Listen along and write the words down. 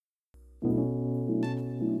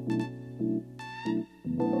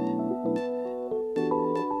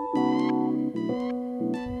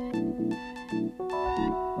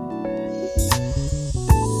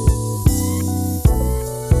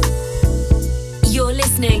You're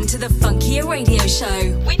listening to the Funkier Radio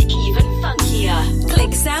Show with Even Funkier.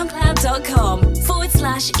 Click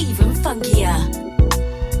soundcloud.com/Even Funkier.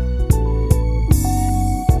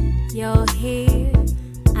 You're here,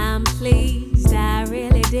 I'm pleased, I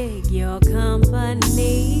really dig your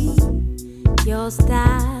company. Your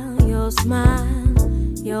style, your smile,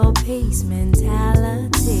 your peace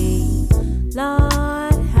mentality.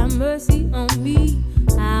 Lord, have mercy on me.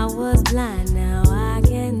 I was blind, now I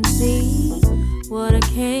can see what a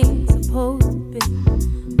king's supposed to be.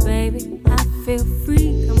 Baby, I feel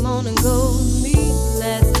free, come on and go with me.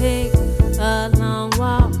 Let's take a long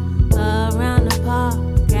walk around the park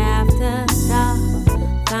after dark.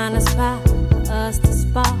 Find a spot for us to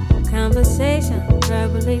spark conversation,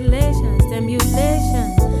 verbal elation,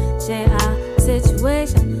 stimulation. Share our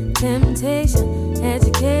situation, temptation,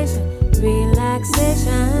 education,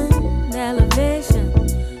 relaxation, elevation.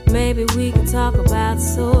 Maybe we could talk about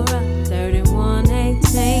Surah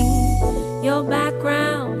 31:18. Your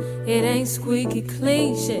background, it ain't squeaky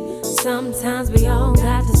clean shit. Sometimes we all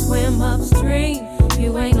got to swim upstream.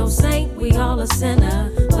 You ain't no saint, we all a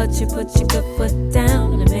sinner. But you put your good foot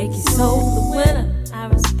down and make your soul the winner. I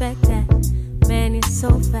respect that. Man, you're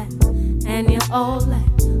so fat, and you're all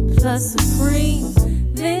that, plus supreme.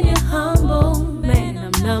 Then you're humble, man,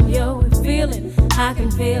 I'm numb, yo, and feeling. I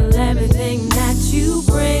can feel everything that you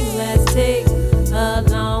bring. Let's take a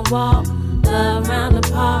long walk around the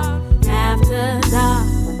park after dark.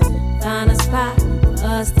 Find a spot for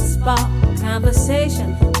us to spark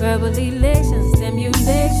conversation, verbal elation,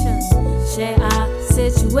 stimulation. Share our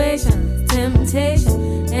situation,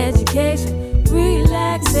 temptation, education,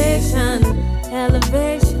 relaxation,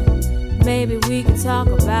 elevation. Maybe we could talk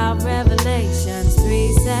about Revelations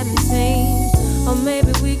 3:17. Or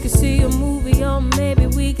maybe we could see a movie, or maybe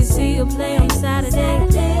we could see a play on Saturday.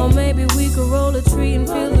 Or maybe we could roll a tree and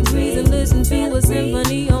feel the breeze and listen to a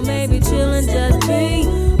symphony. Or maybe chill and just be.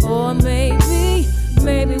 Or maybe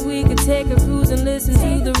we could take a cruise and listen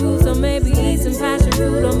to the roots. Or maybe eat some passion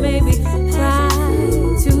fruit. Or maybe cry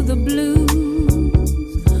to the blues.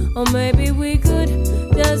 Or maybe we could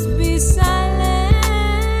just be silent.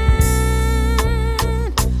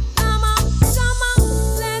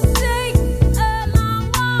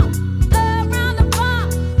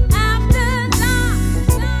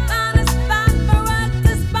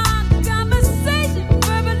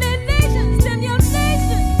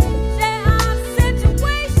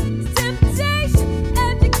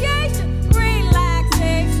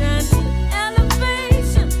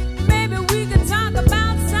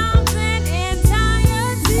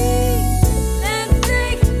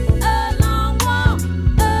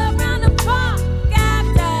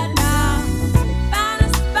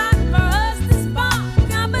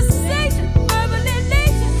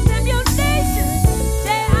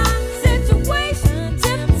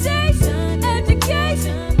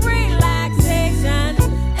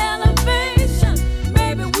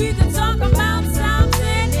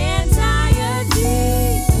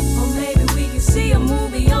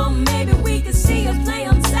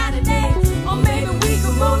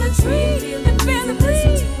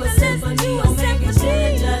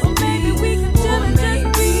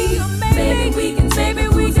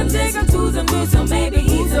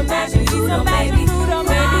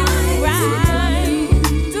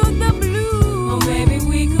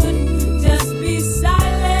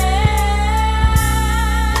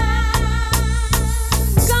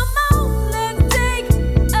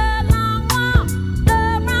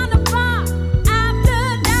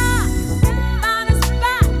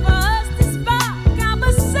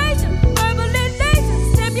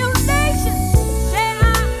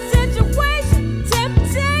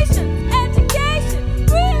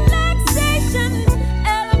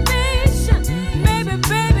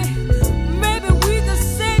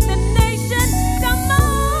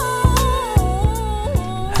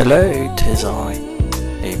 Hello, 'tis I,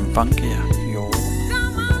 Even Funkier, your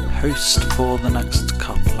host for the next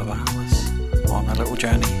couple of hours on a little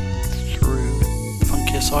journey through the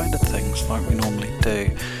funkier side of things like we normally do.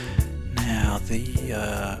 Now, the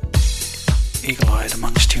eagle-eyed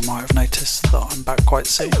amongst you might have noticed that I'm back quite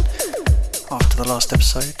soon after the last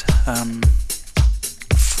episode.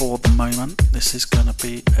 For the moment, this is going to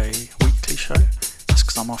be a weekly show, just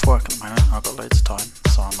because I'm off work at the moment. I've got loads of time,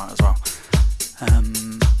 so I might as well.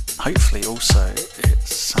 Hopefully also it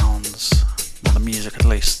sounds, well, the music at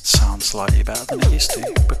least sounds slightly better than it used to,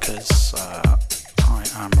 because I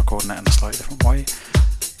am recording it in a slightly different way.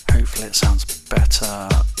 Hopefully it sounds better.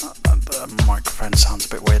 The microphone sounds a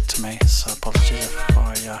bit weird to me, so apologies if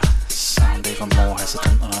I sound even more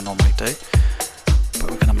hesitant than I normally do,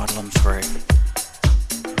 but we're going to muddle on through.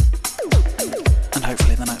 and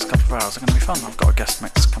hopefully the next couple of hours are going to be fun. I've got a guest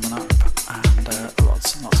mix coming up, and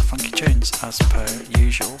lots and lots of funky tunes as per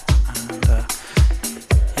usual, and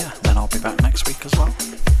yeah, then I'll be back next week as well,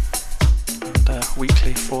 and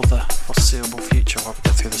weekly for the foreseeable future while we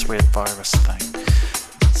get through this weird virus thing.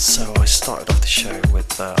 So I started off the show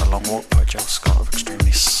with A Long Walk by Jill Scott, of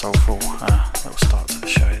extremely soulful little start to the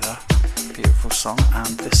show there. Beautiful song,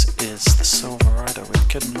 and this is The Silver Rider with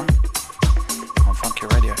Kid and Man on Funky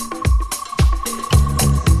Radio.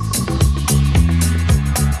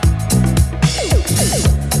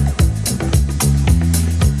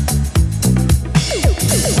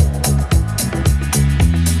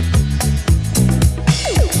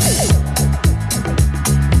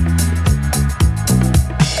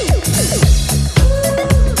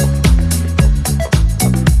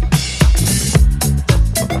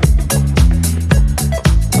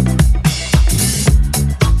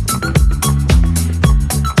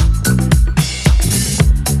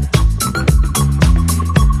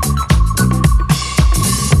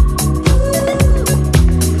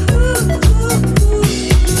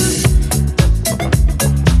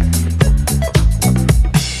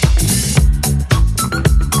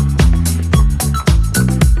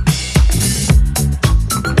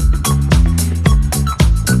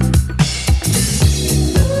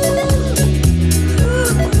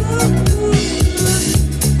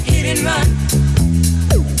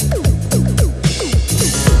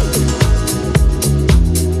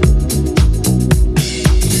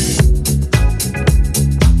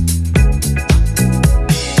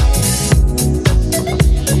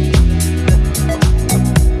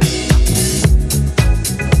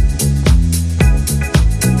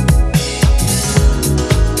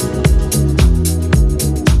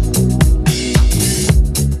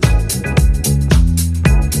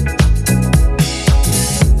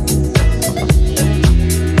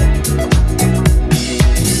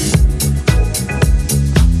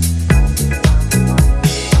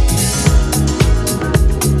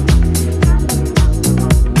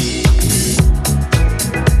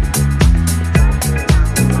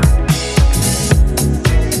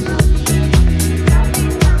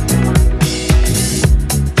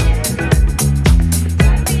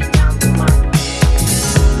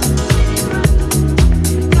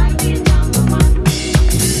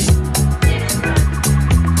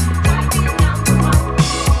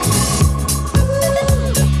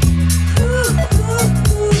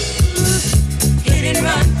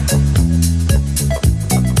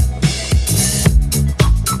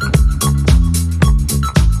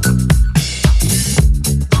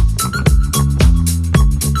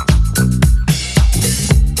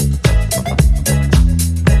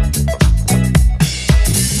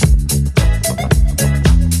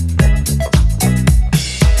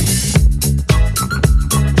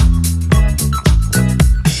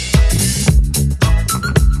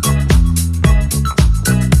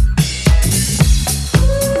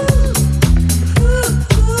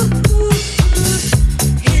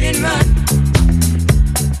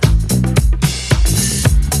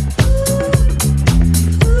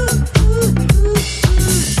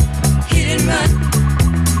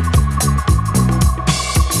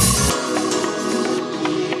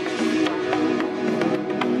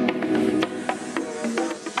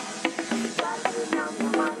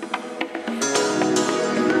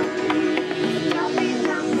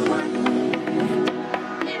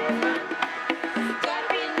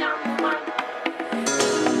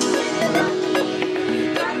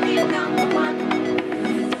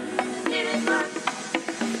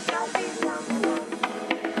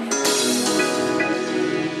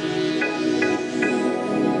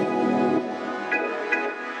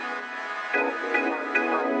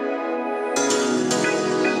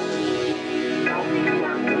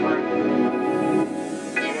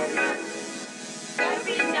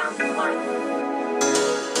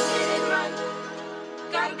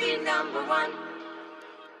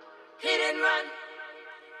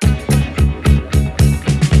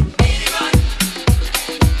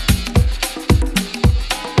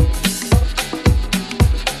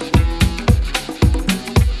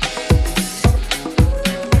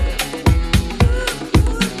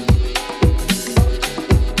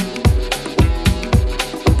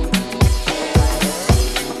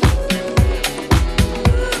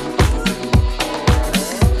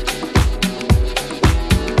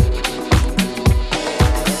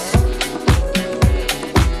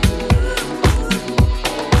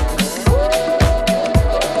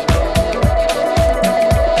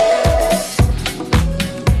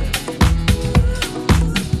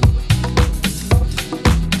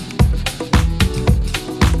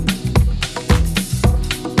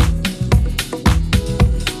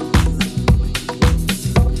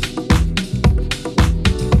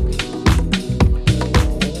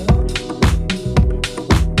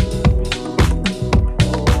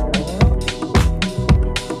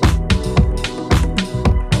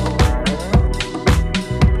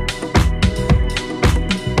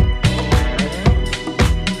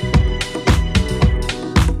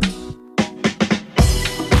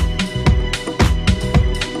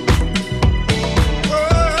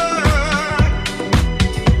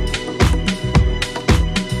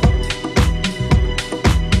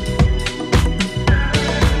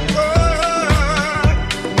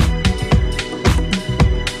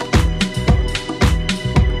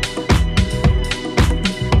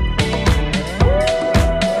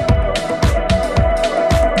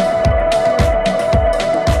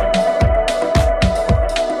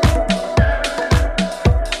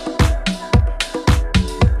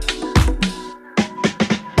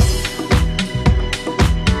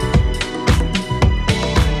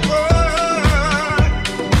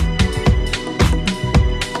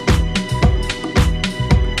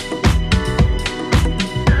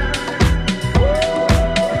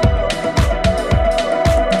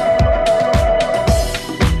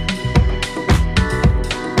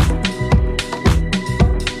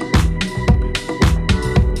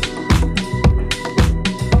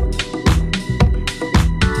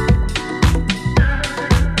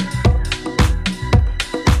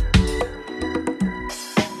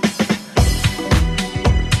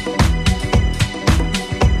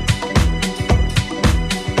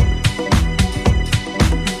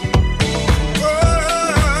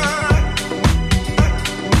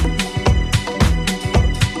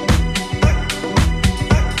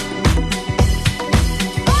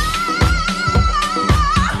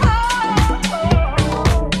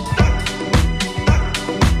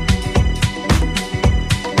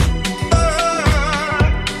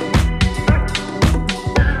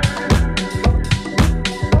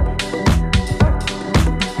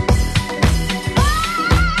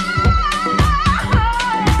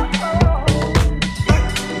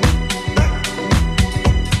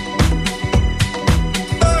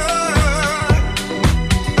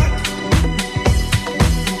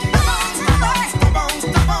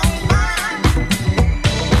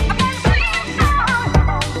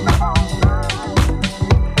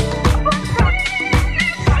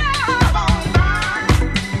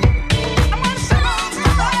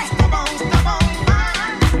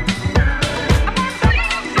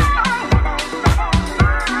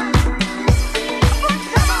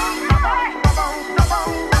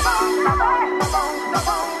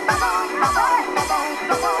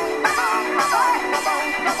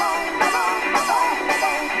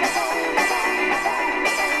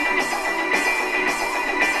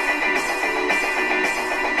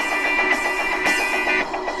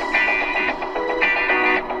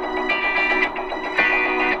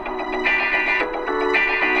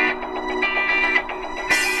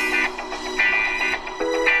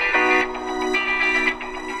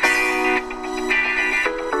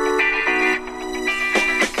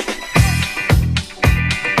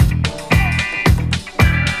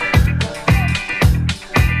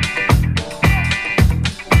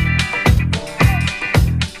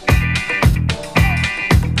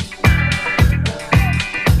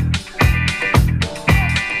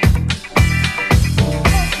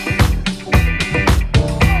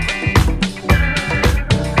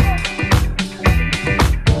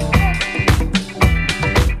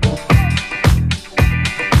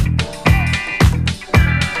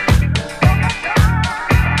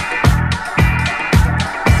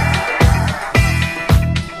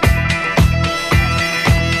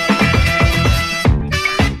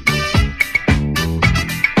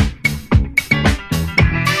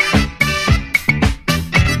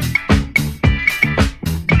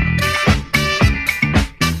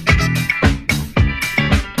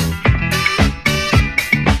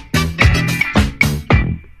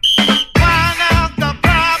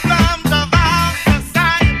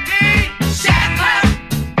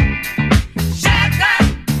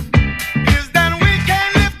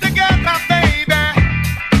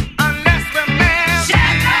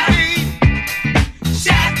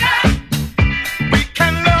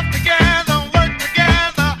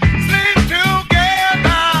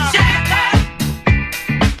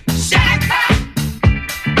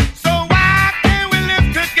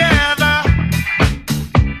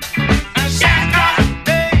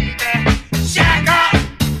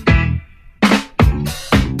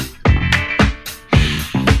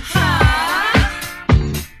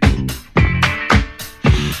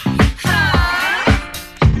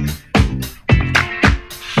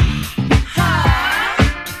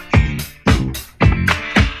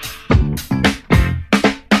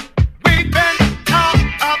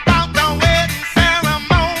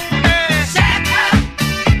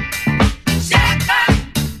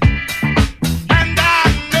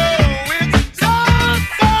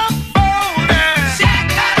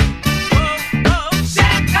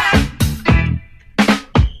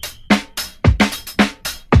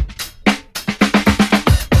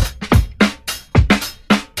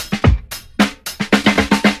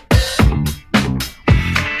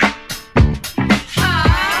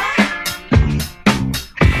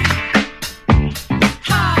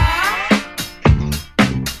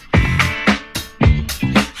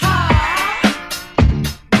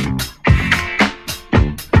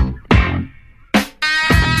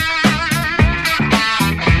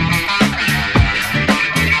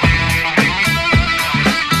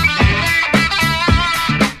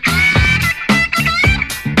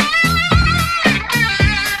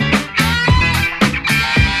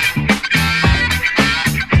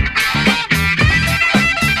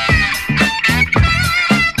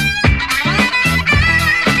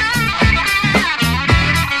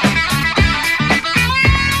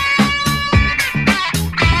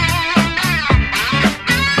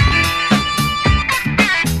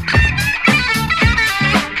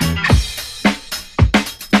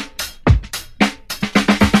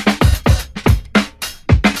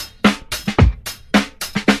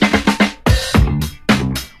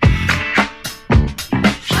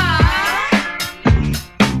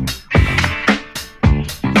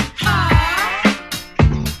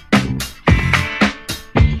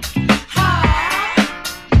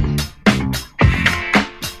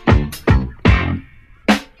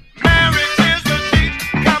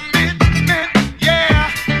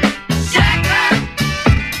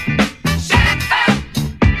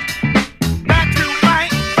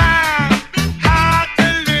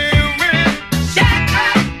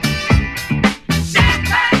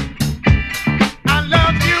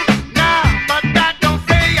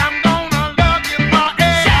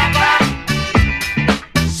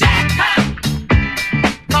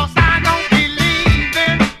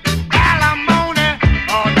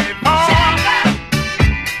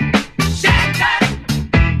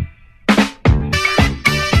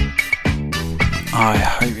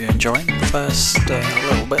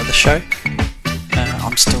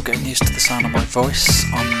 I'm still getting used to the sound of my voice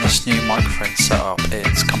on this new microphone setup.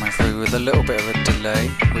 It's coming through with a little bit of a delay,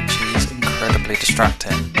 which is incredibly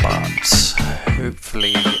distracting, but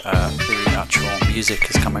hopefully the actual music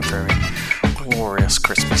is coming through in glorious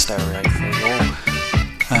crispy stereo for you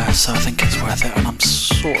all. So I think it's worth it, and I'm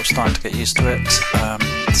sort of starting to get used to it.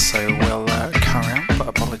 So we'll carry on, but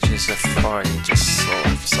apologies if I just sort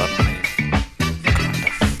of suddenly kind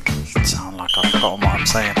of sound like I've forgotten what I'm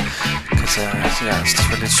saying, because yeah, it's just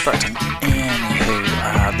really distracting.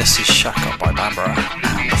 Anywho, this is Shack Up by Bambara,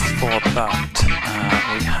 and before that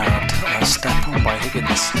we had Step On by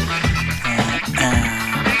Higgins, and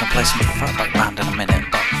I'm going to play some Fatback Band in a minute,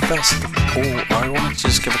 but first of all I wanted to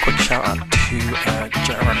just give a quick shout out to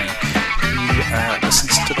Jeremy, who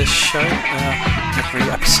listens to this show every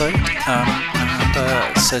episode,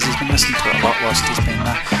 and says he's been listening to it a lot whilst he's been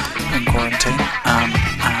in quarantine, and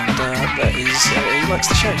he likes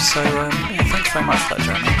the show, so yeah, thanks very much for that,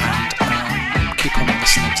 Jeremy, and keep on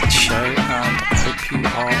listening to the show, and I hope you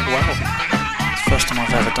are well. It's the first time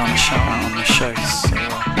I've ever done a shout out on this show, so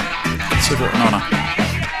consider it an honour.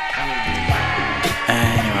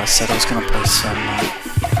 Anyway, I said I was going to play some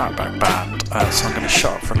Fatback Band, so I'm going to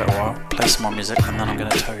shut up for a little while, play some more music, and then I'm going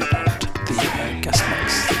to tell you about the guest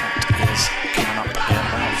mix that is coming up in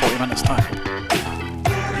about 40 minutes time.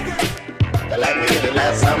 Like we did it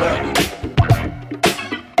last summer.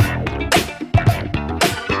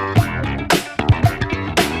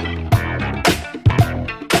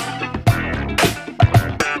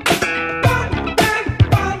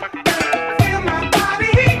 Feel my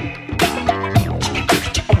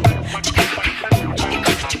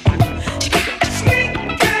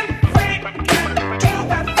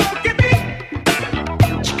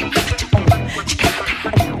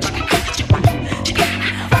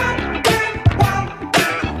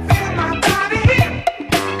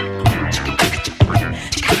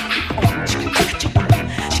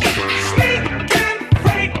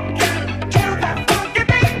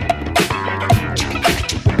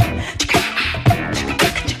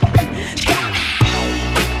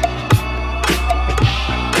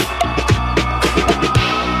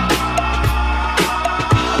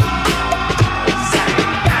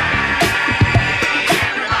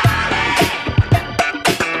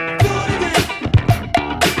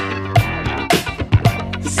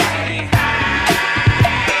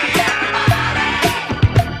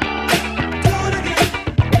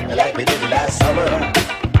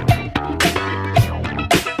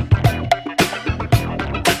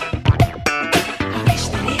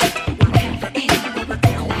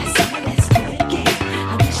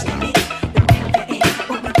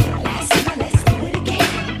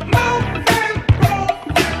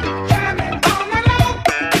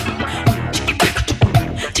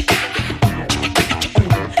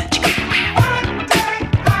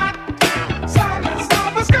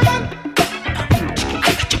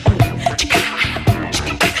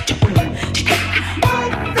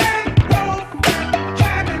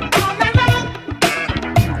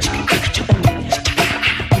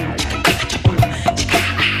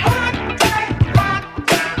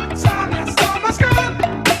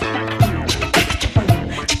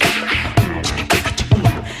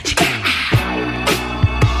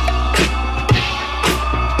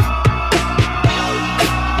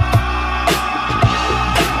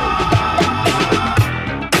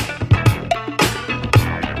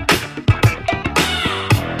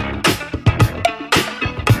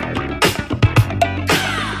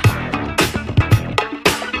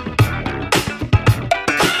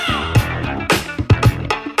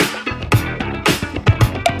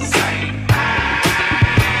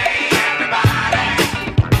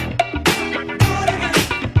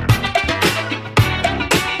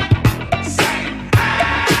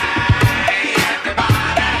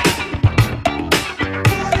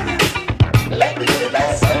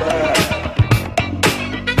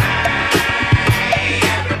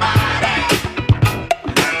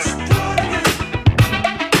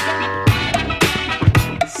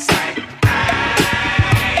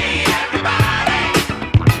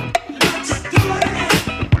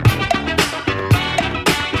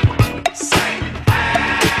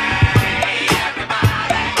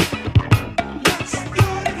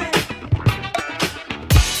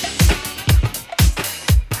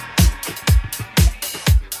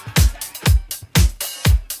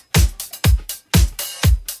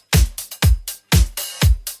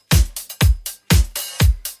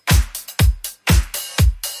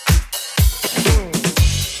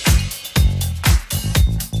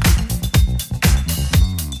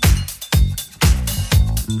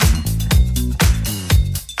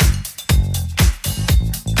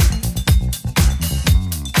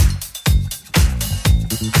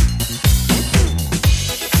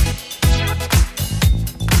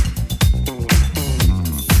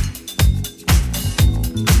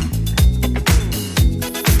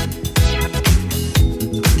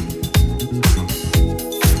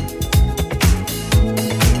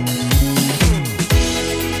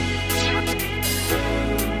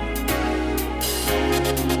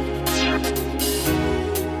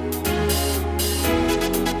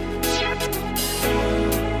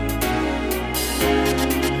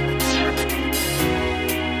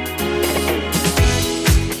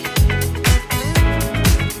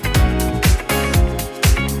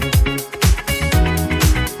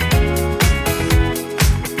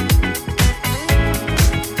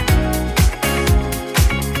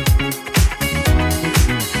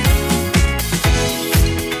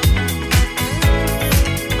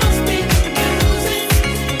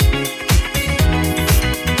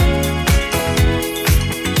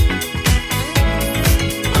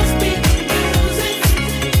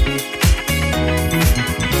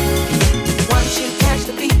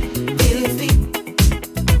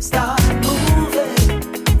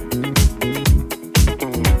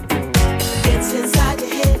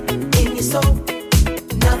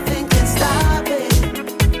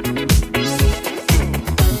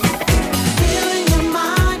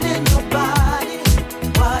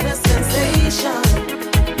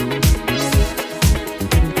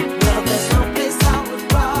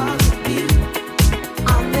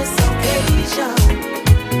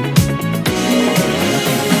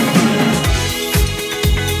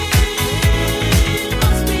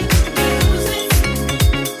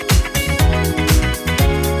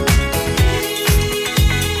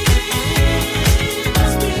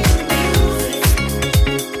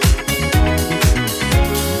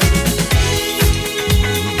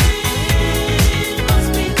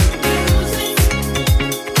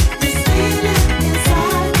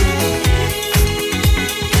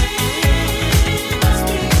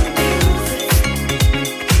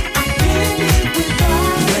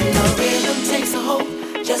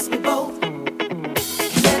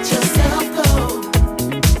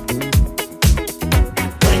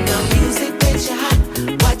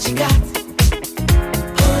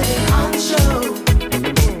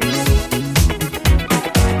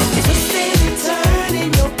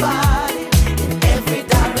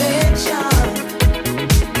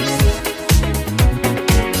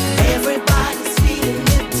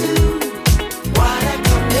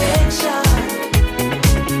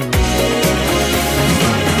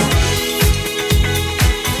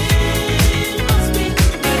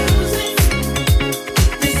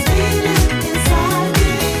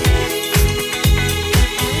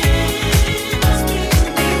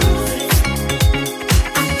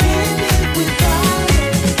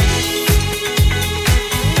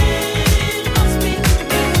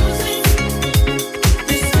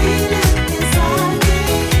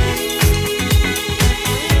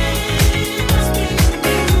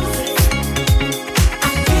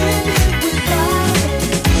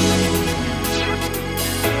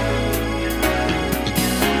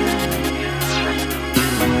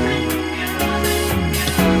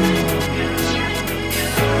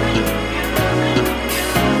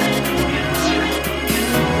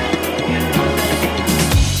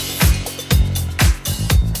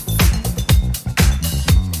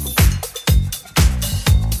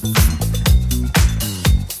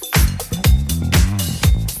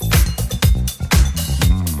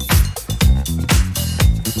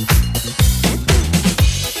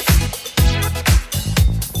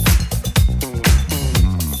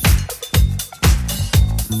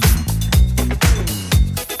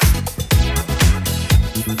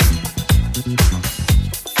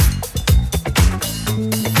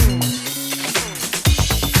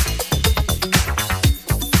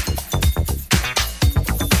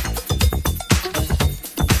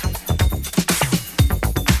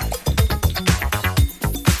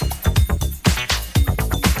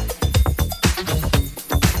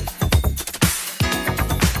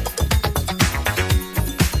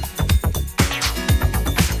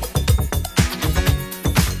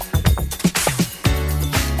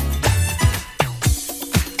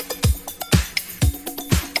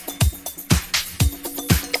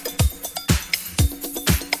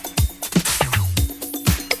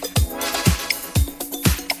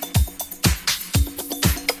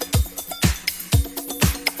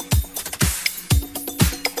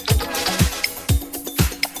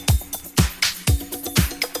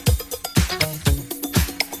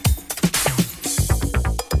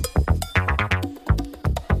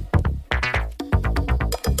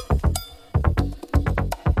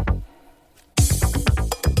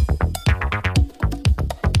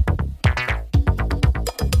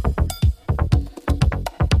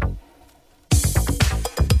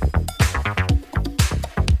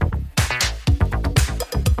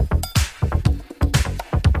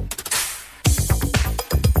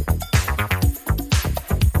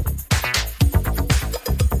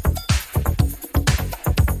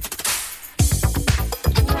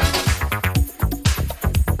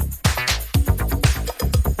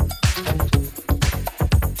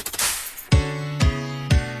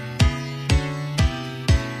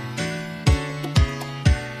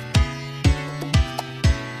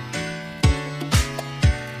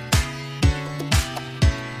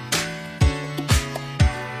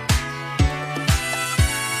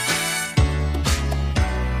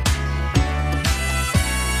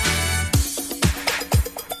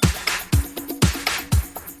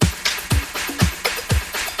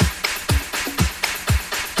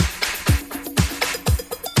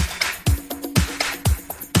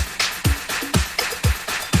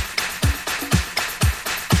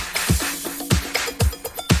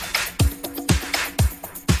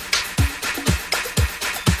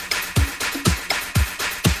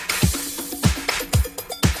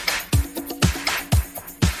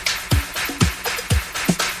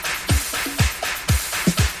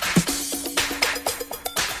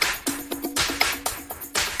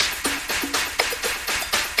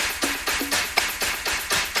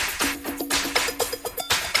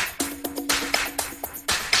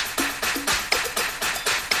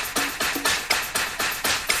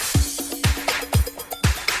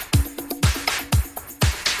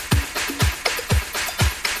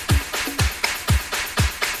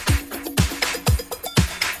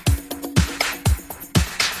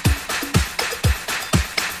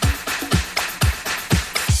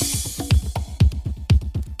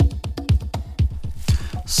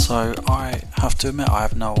So I have to admit I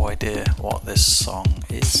have no idea what this song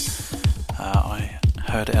is. I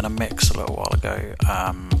heard it in a mix a little while ago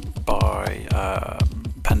by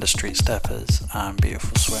Pender Street Steppers and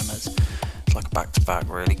Beautiful Swimmers. It's like a back-to-back,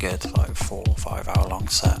 really good, like 4 or 5 hour long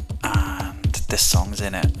set, and this song's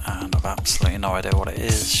in it, and I've absolutely no idea what it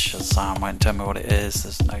is. Shazam won't tell me what it is.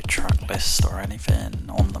 There's no track list or anything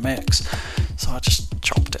on the mix, so I just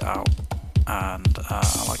chopped it out, and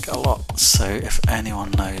I like it a lot. So if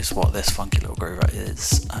anyone knows what this funky little groover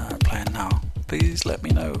is playing now, please let me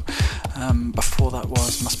know. Before that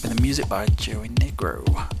must be the music by Joey Negro.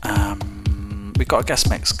 We've got a guest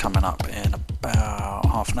mix coming up in about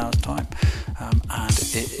half an hour's time, and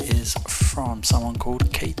it is from someone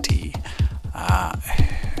called Katie,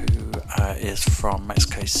 who is from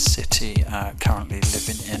Mexico City, currently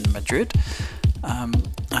living in Madrid.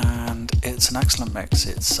 And it's an excellent mix.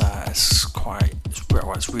 It's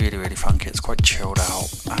really, really funky. It's quite chilled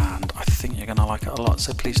out, and I think you're going to like it a lot.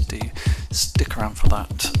 So please do stick around for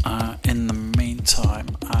that. In the meantime,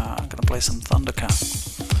 I'm going to play some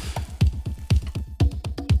Thundercat.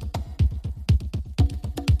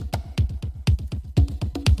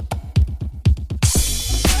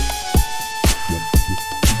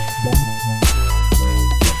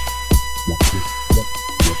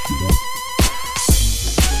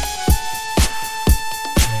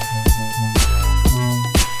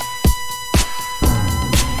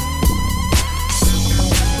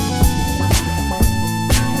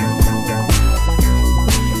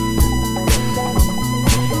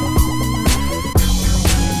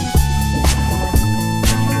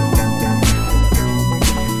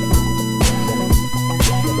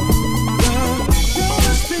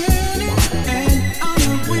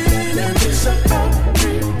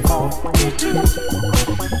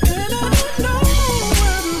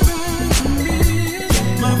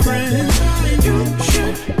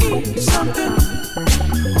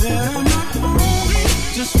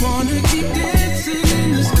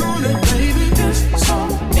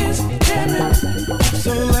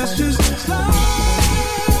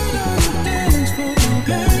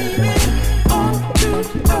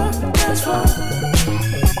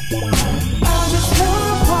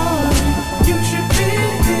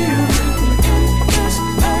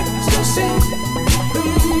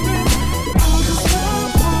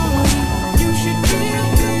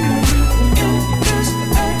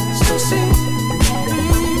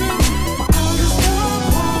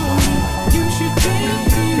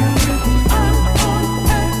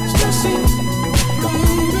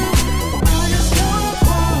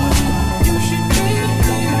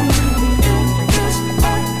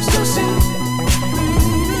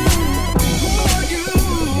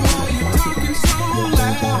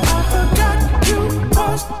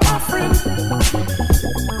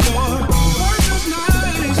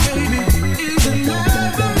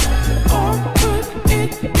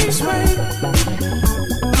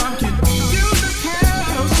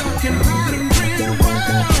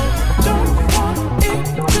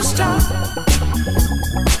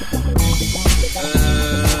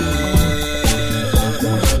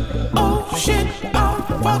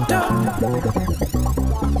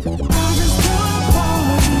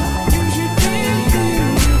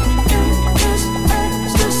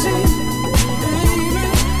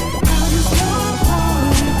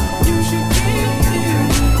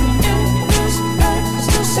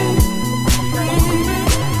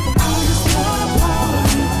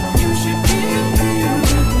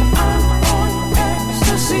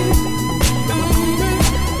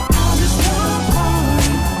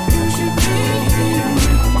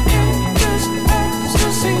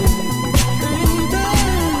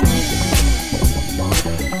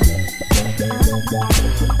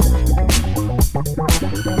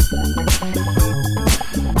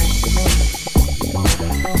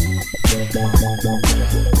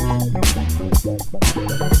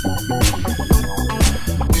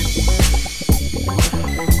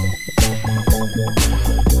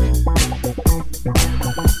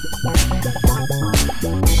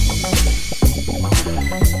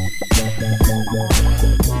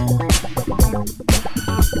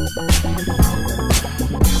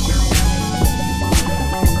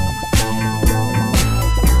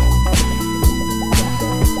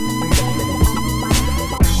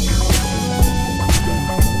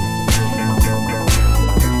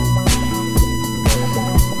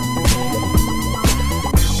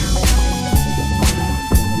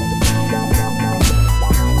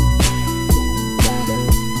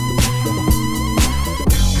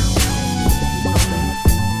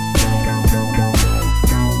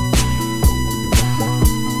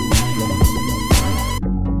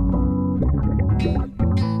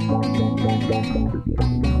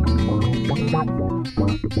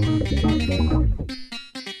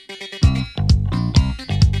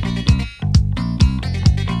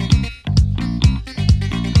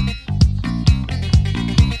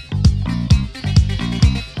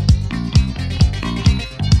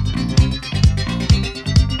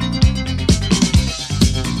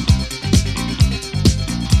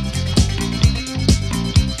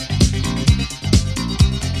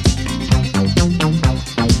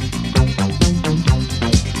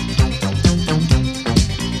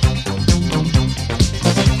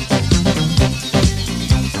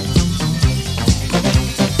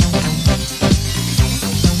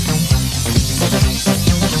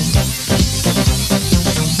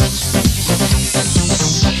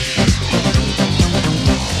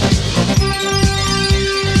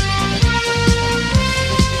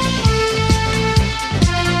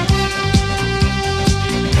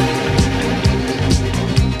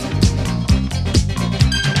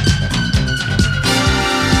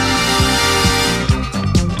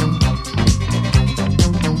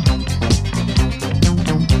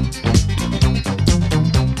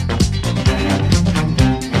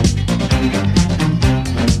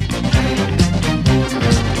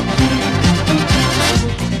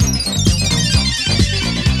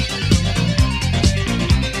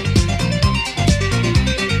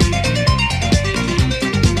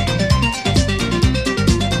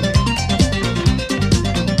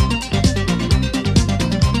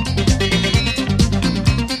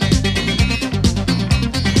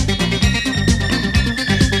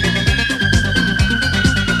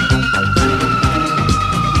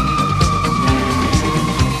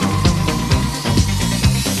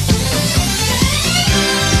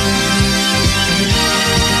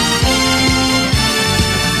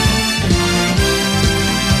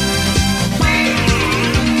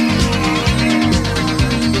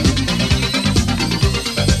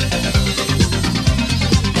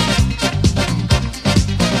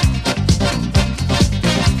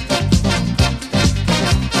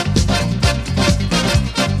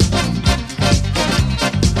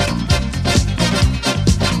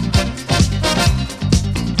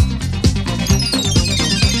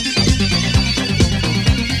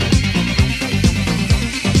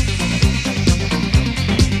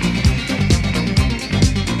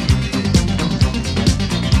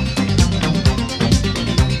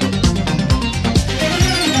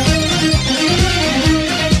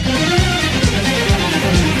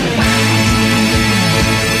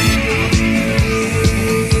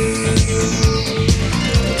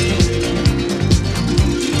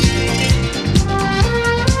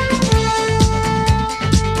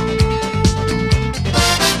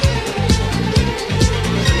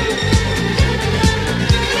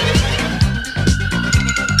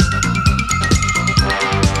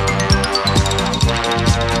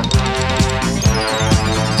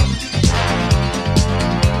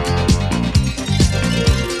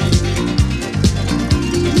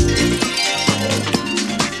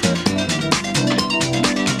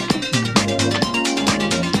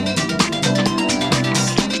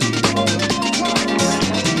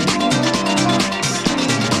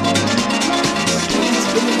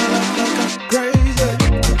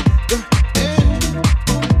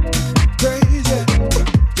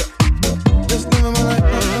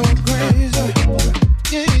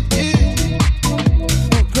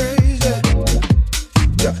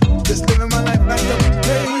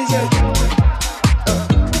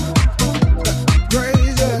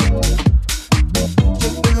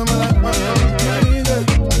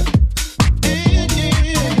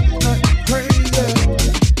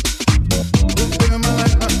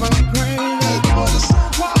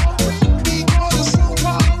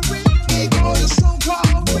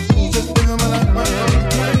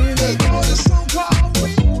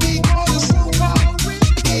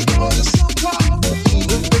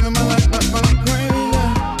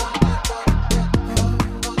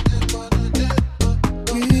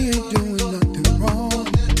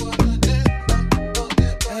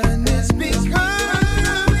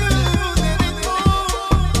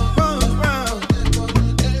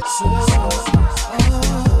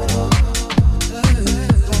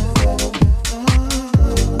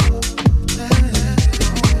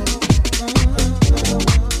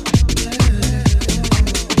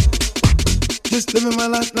 Living my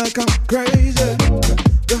life like I'm crazy.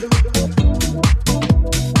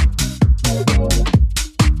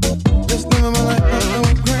 Just living my life like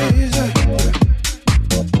I'm crazy.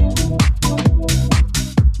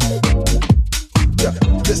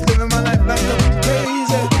 Just living my life like I'm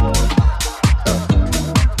crazy.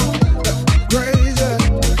 Crazy.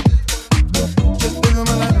 Just living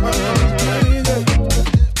my life like I'm crazy.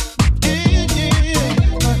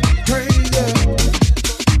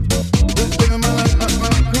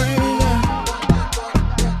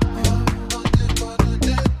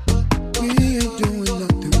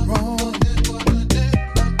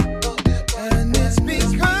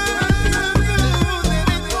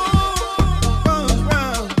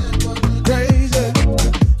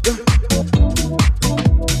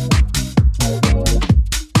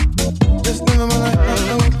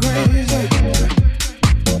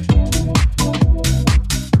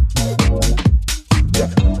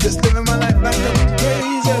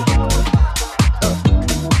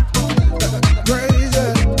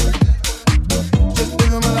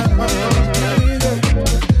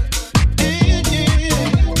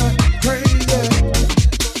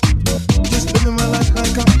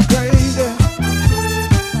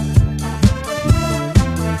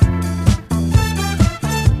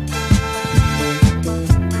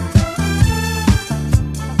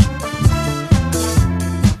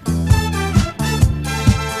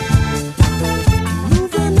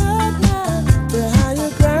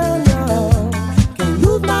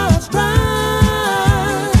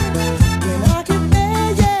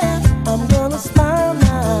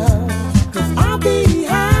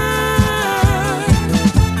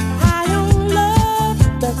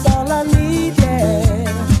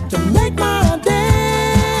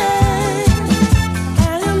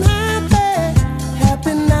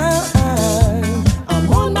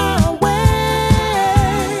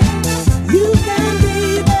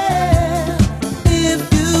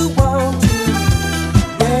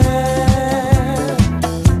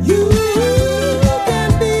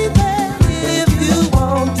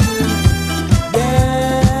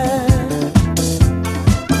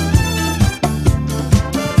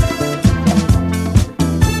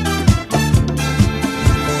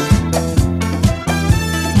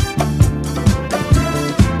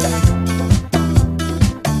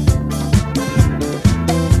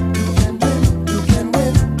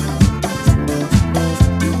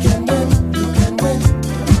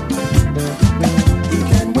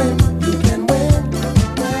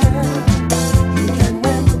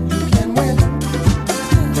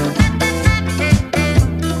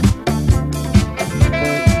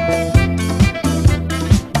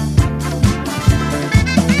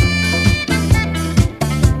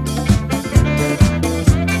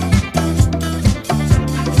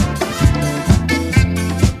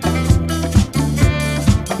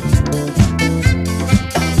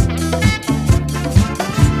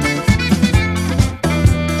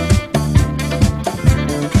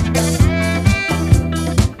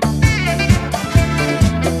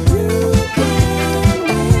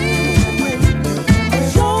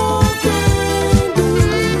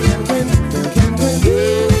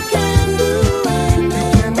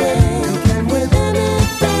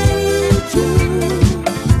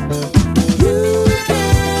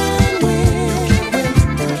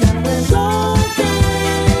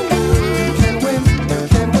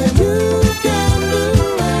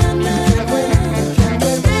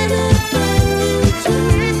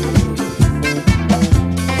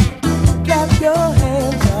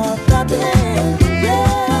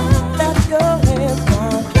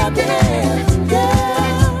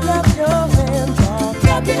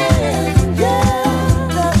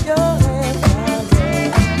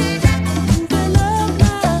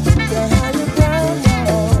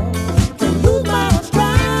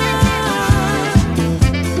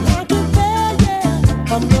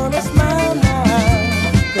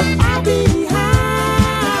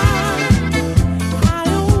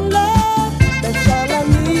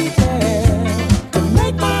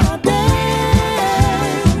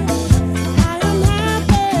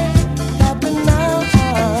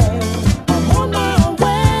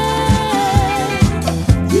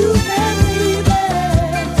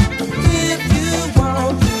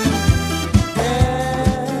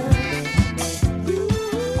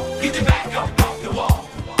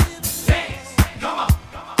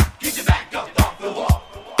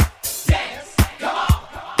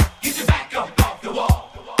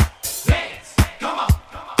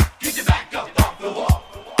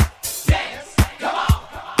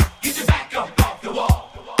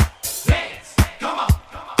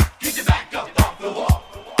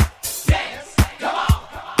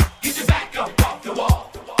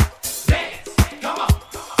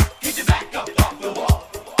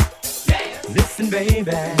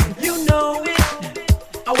 baby. You know it.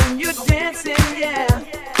 When you're dancing, yeah.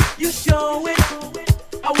 You show it.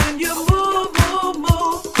 When you move, move,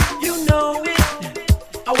 move. You know it.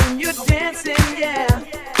 When you're dancing, yeah.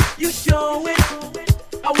 You show it.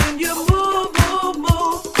 When you move, move,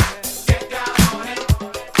 move. Get down on it.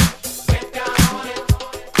 Get down on it.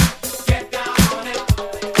 Get down on it.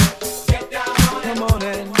 Get down on it. Come on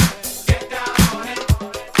in. Get down on it.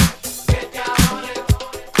 Get down on it.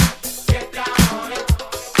 Get down on it.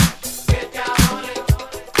 Get down on it.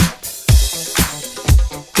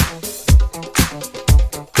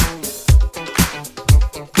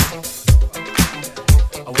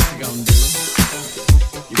 Oh, what you gonna do?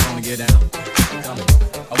 You gonna get down? Tell me.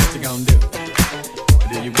 Oh, what you gonna do?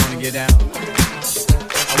 Do you wanna get down? Oh,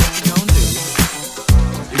 what you gonna do?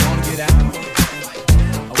 You wanna get down?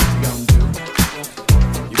 Oh, what you gonna do?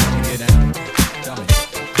 You wanna get down? Tell me.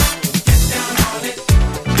 Get down on it.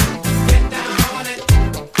 Get down on it.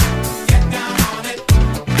 Get down on it.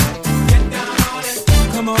 Get down on it.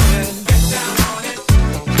 Come on in. Get down on it.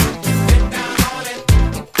 Get down on it.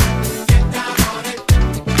 Get down on it.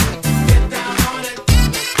 Get down on it.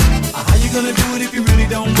 How you gonna do it if you really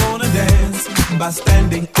don't wanna dance? By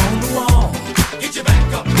standing on the wall. Get your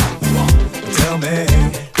back up on the wall. Tell me,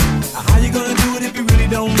 how you gonna do it if you really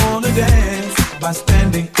don't wanna dance? By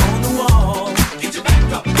standing on the wall. Get your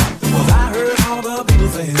back up on the wall. 'Cause I heard all the people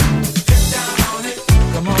saying, get down on it.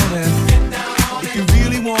 Come on in. Get down on it. If you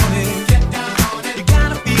really want it, get down on it. You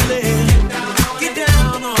gotta feel it. Get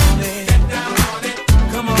down on it. Get down on it.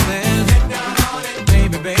 Come on in. Get down on it.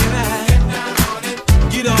 Baby, baby. Get down on it.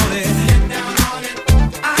 Get on it. Get down on it.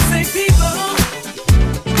 I say people.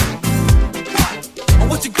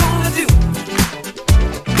 What you gonna do?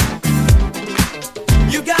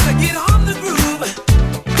 You gotta get on the groove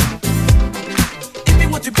if you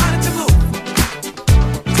want your body to move.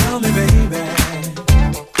 Tell me, baby,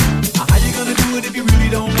 how you gonna do it if you really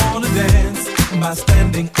don't wanna dance? By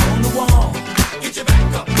standing on the wall. Get your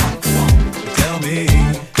back up on the wall. Tell me,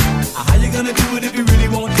 how you gonna do it if you really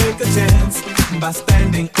won't take a chance? By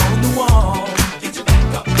standing on the wall. Get your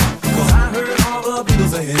back up on the wall. 'Cause I heard all the people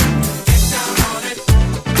saying, get down on it.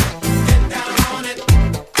 Get down on it.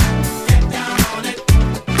 Get down on it.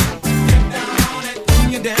 Get down on it. When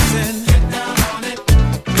you're dancing, get down on it.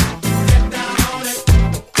 Get down on it.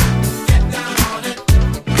 Get down on it.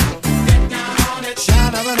 Get down on it.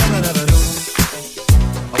 Sha-da-ba-da-ba-da-ba-doo.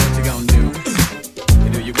 Oh, what you gonna do?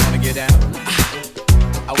 Do you wanna get down?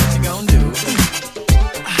 Oh, what you gonna do?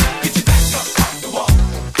 Get your back up on the wall.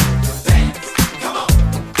 Dance, come on.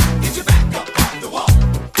 Get your back up on the wall.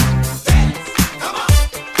 Dance, come on.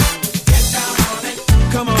 Get down on it.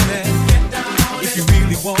 Come on in. Get down on it. If you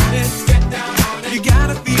really want it, get down on it. You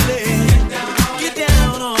gotta feel it. Get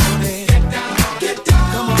down on it. Get down on it. Get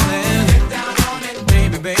down. Come on in. Get down on it.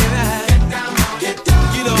 Baby, baby. Get down on it.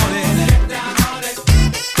 Get on it. Get down on it.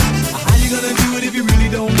 How you gonna do it if you really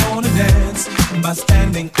don't wanna dance? By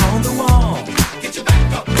standing on the wall. Get your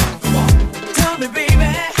back up on the wall. Tell me,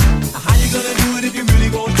 baby, how you gonna do it if you really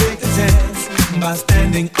won't take a chance? By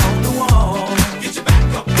standing on the wall. Get your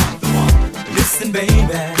back up on the wall. Listen, baby,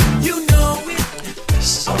 you know it. This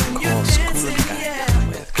is of course Cool and the Gang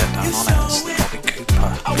with Get Down on It. It's Bobby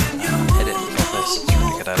Cooper edit of this. It's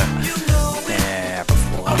really good edit. Yeah,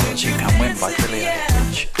 before that was You Can Win by Billy,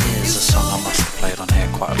 which is a song I must have played on here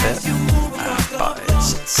quite a bit, but it's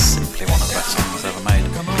simply one of the best songs ever made.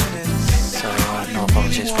 So no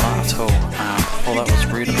apologies for that at all. Before that was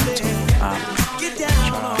Rudimental,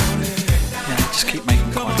 which just keep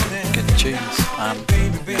making quite good tunes.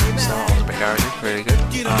 So that was a bit garagey, really good.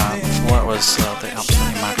 Before that was the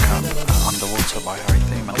Absolutely Madcap Underwater by Harry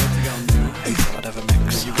Theman. Who thought I'd ever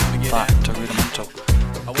mix that to Rudimental?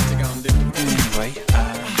 Anyway,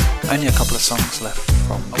 only a couple of songs left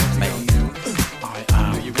from me. I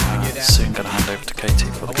am soon going to hand over to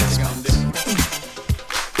Katie for the guest mix.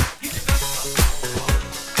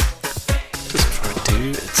 Just before I do,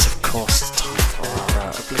 it's of course time for our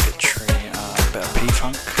obligatory bit of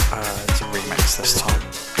P-Funk. It's a remix this time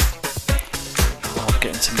of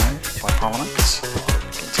Getting to Know by Parliament.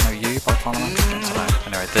 Getting to Know You by Parliament. Getting to Know.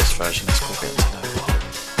 Anyway, this version is called Getting to Know.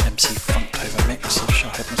 MC Funktober mix of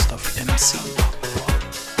Shahid Mustafa MC.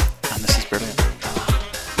 And this is brilliant.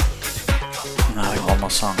 Now I think one more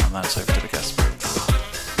song and then it's over to the guest mix.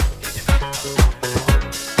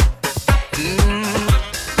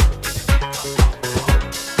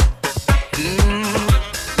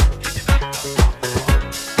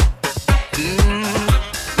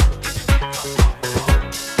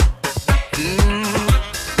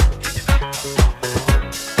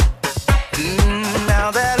 Now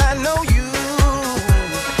that I know you,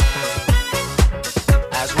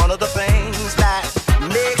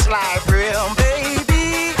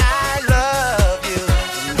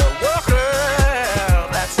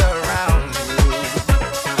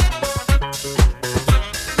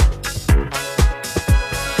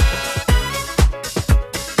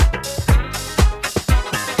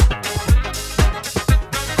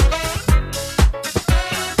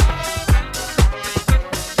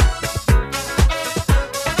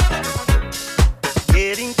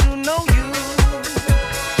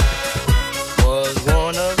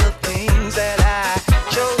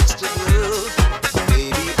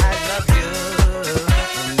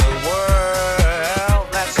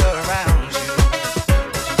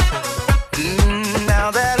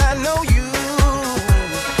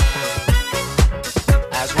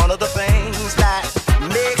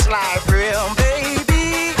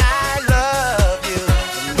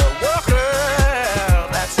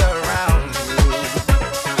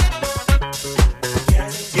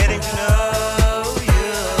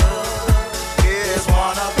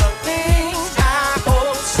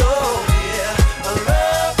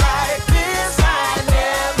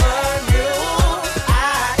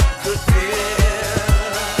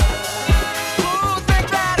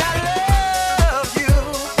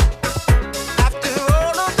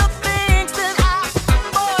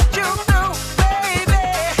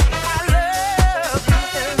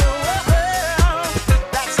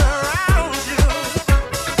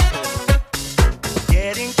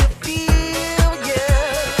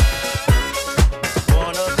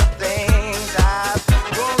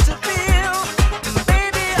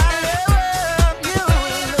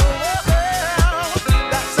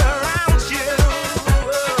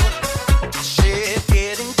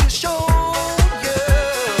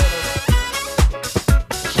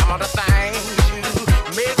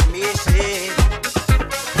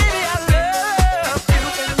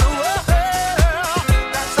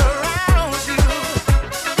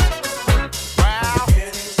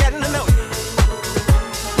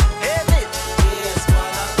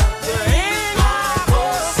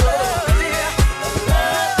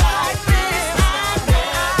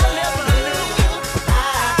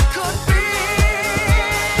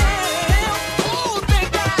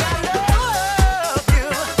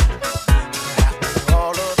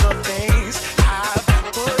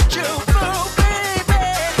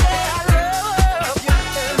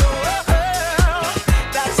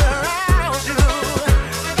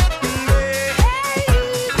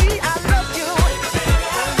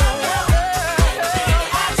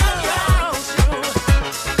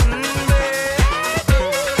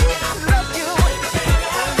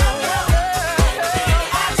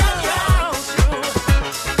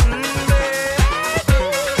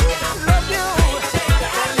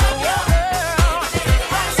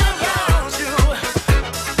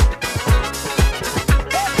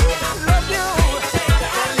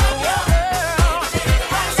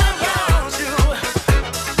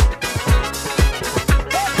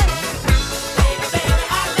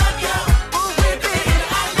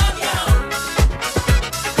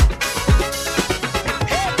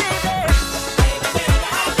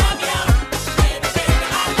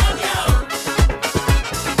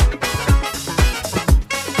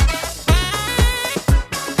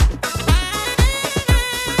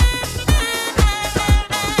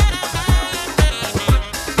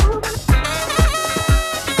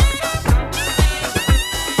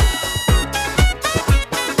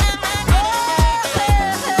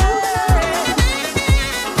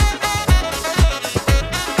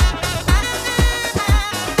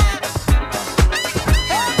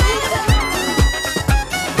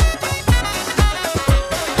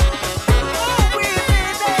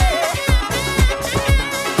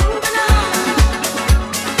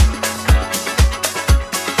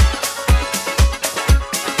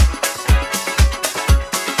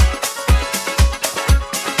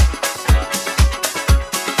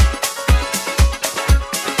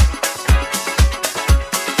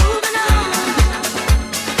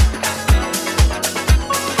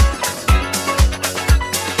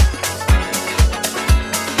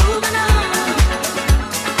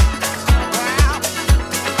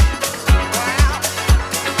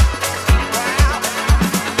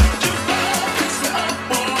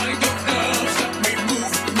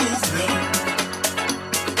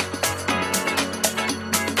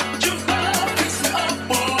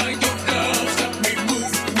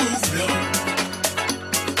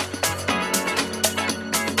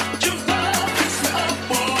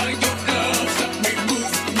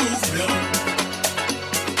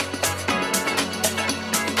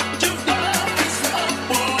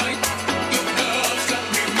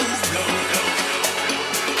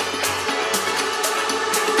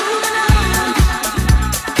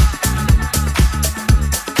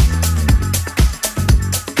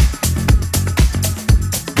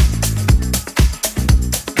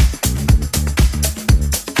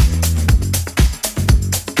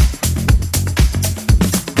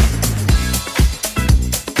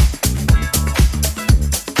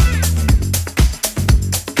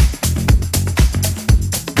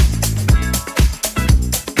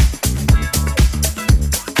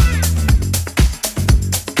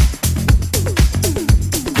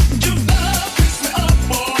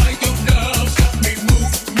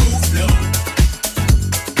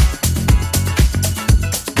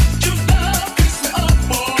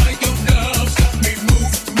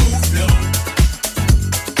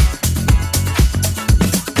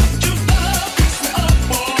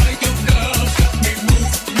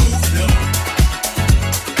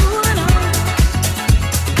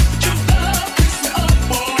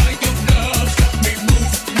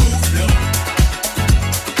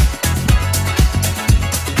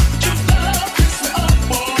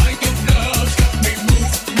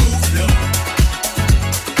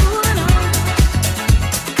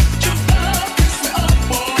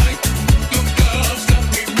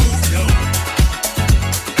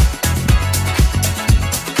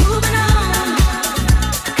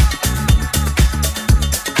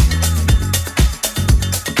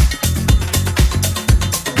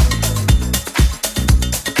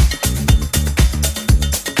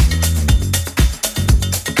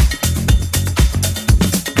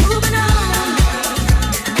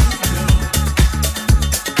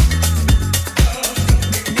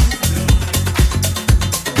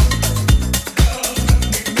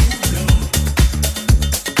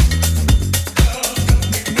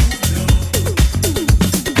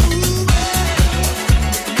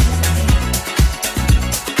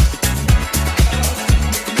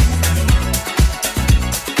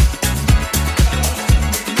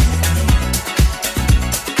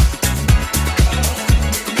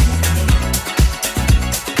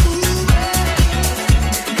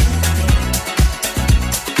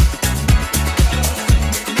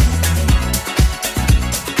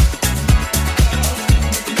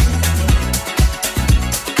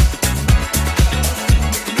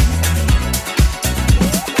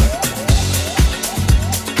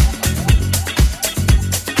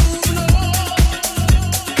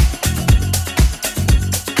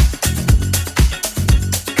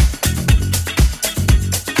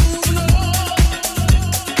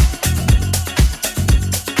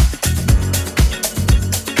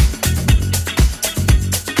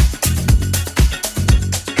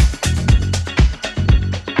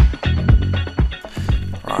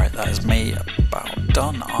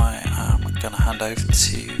 gone, I am going to hand over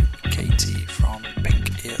to Katie from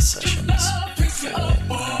Pink Ear Sessions for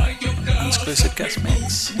an exclusive guest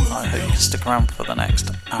mix. I hope you stick around for the next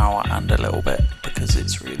hour and a little bit because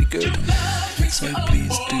it's really good. So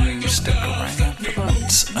please do stick around for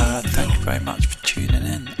that. Thank you very much for tuning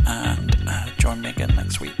in and join me again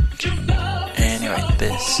next week. Anyway,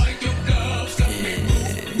 this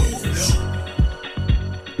is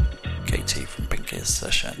Katie from Pink Ear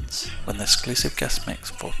Sessions with an exclusive guest mix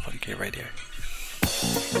for Funky Radio.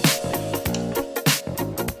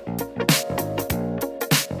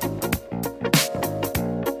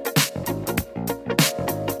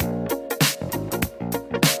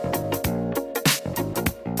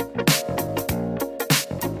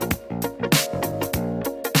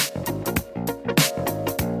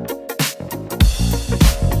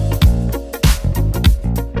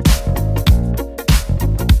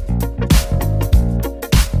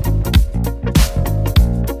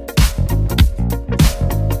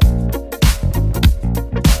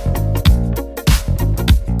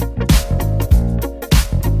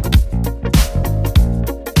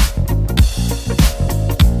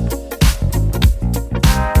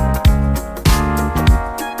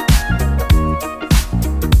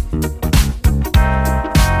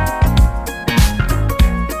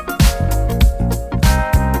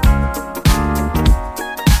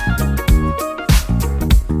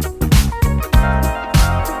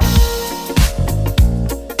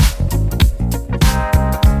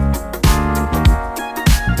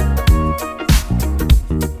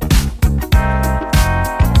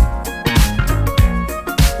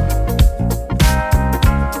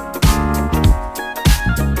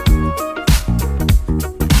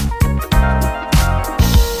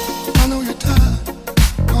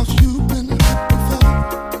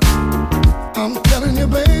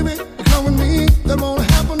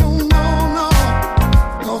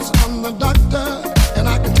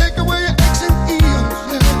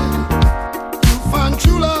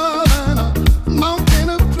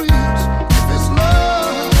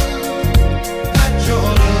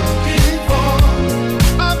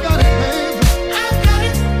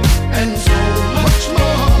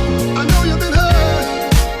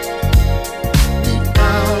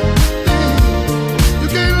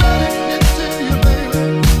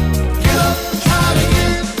 Get up, try to get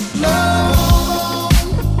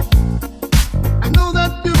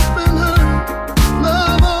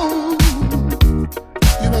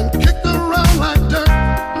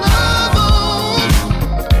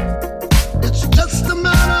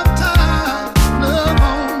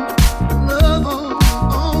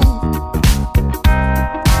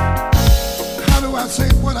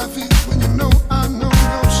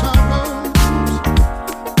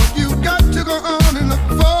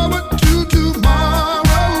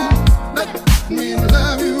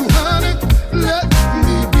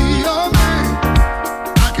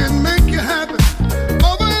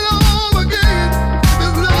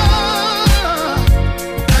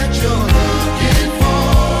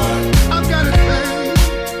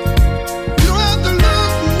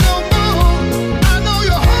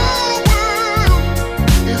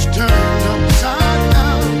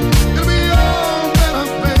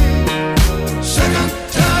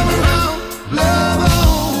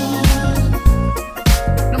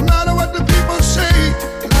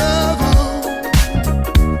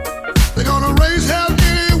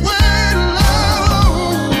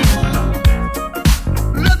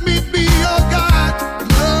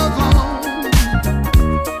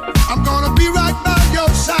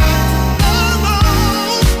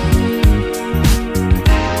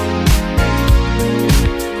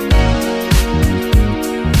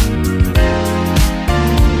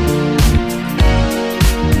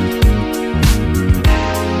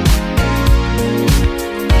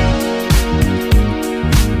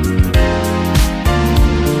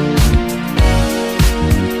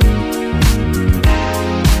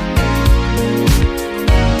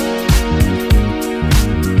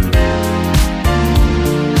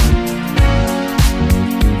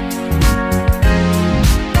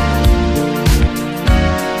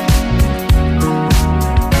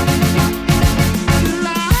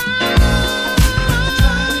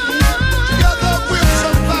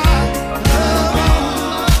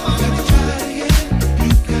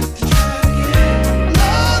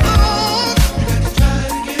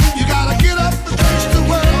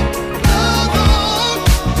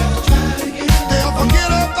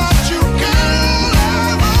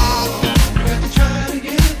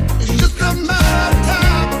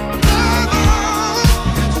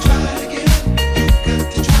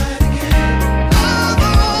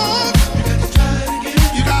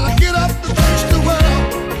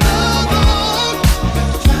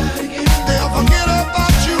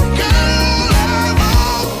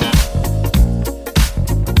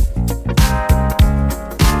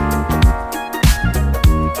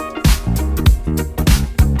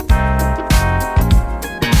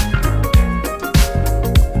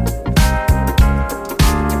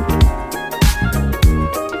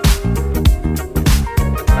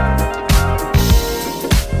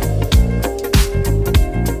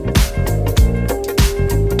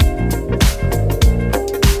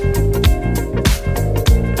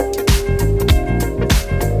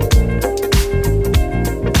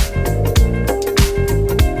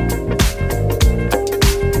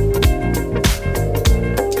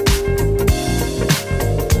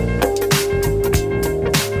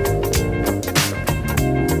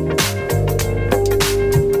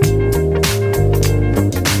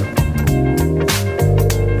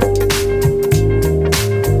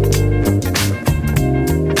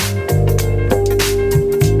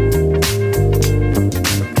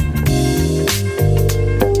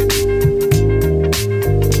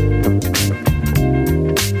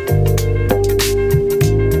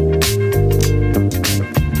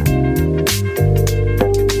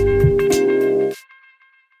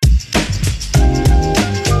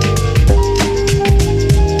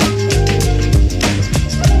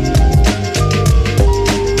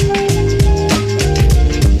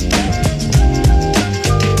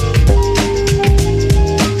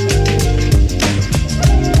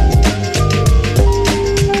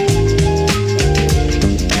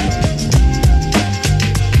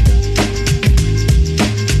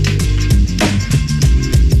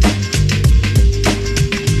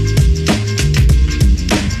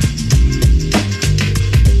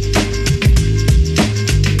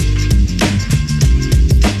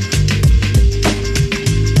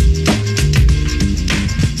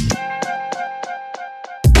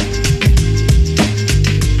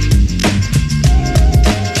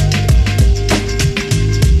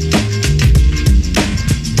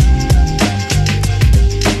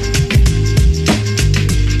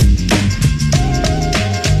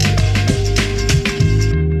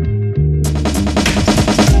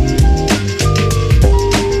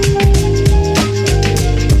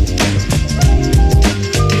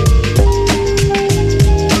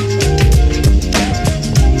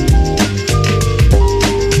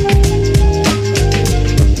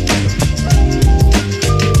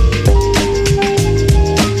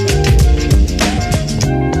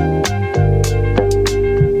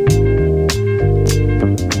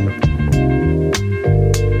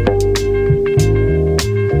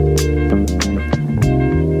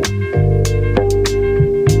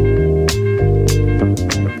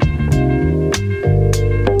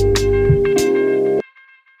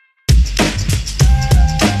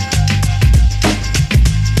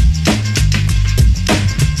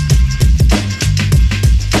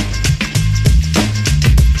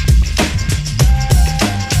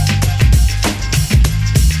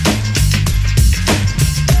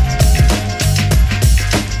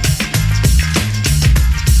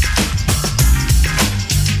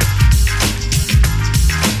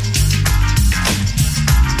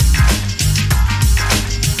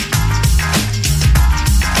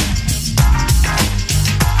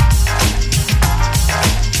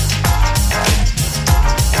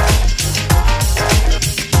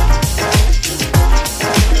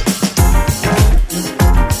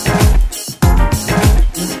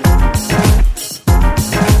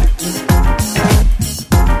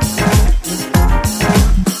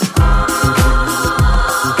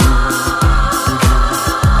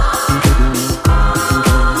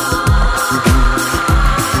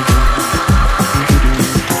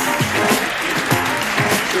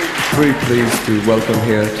very pleased to welcome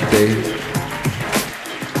here today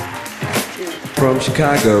from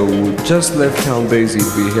Chicago, who just left Count Basie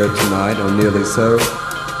to be here tonight, or nearly so.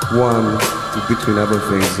 One who, between other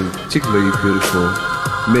things, is particularly beautiful,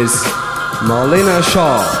 Miss Marlena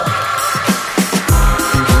Shaw.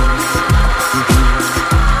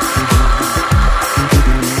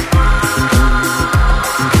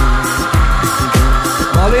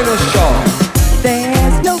 Marlena Shaw.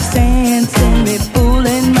 There's no sense in me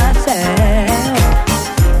fooling myself.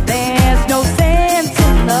 There's no sense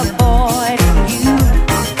in avoiding you.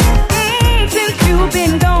 Since you've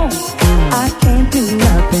been gone, I can't do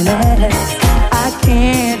nothing else. I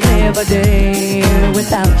can't live a day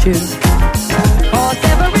without you. 'Cause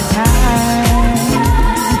every time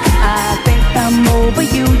I think I'm over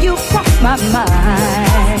you, you cross my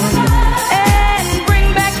mind and bring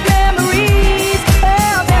back memories.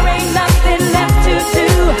 Oh, there ain't nothing left to do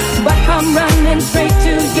but come running straight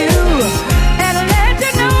to you and let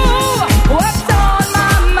you know what's on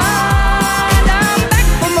my mind. I'm back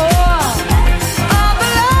for more of the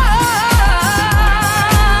love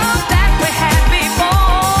that we had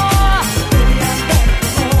before.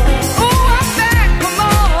 Oh, I'm back for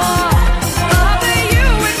more of the you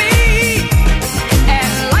and me,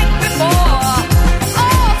 and like before. Oh,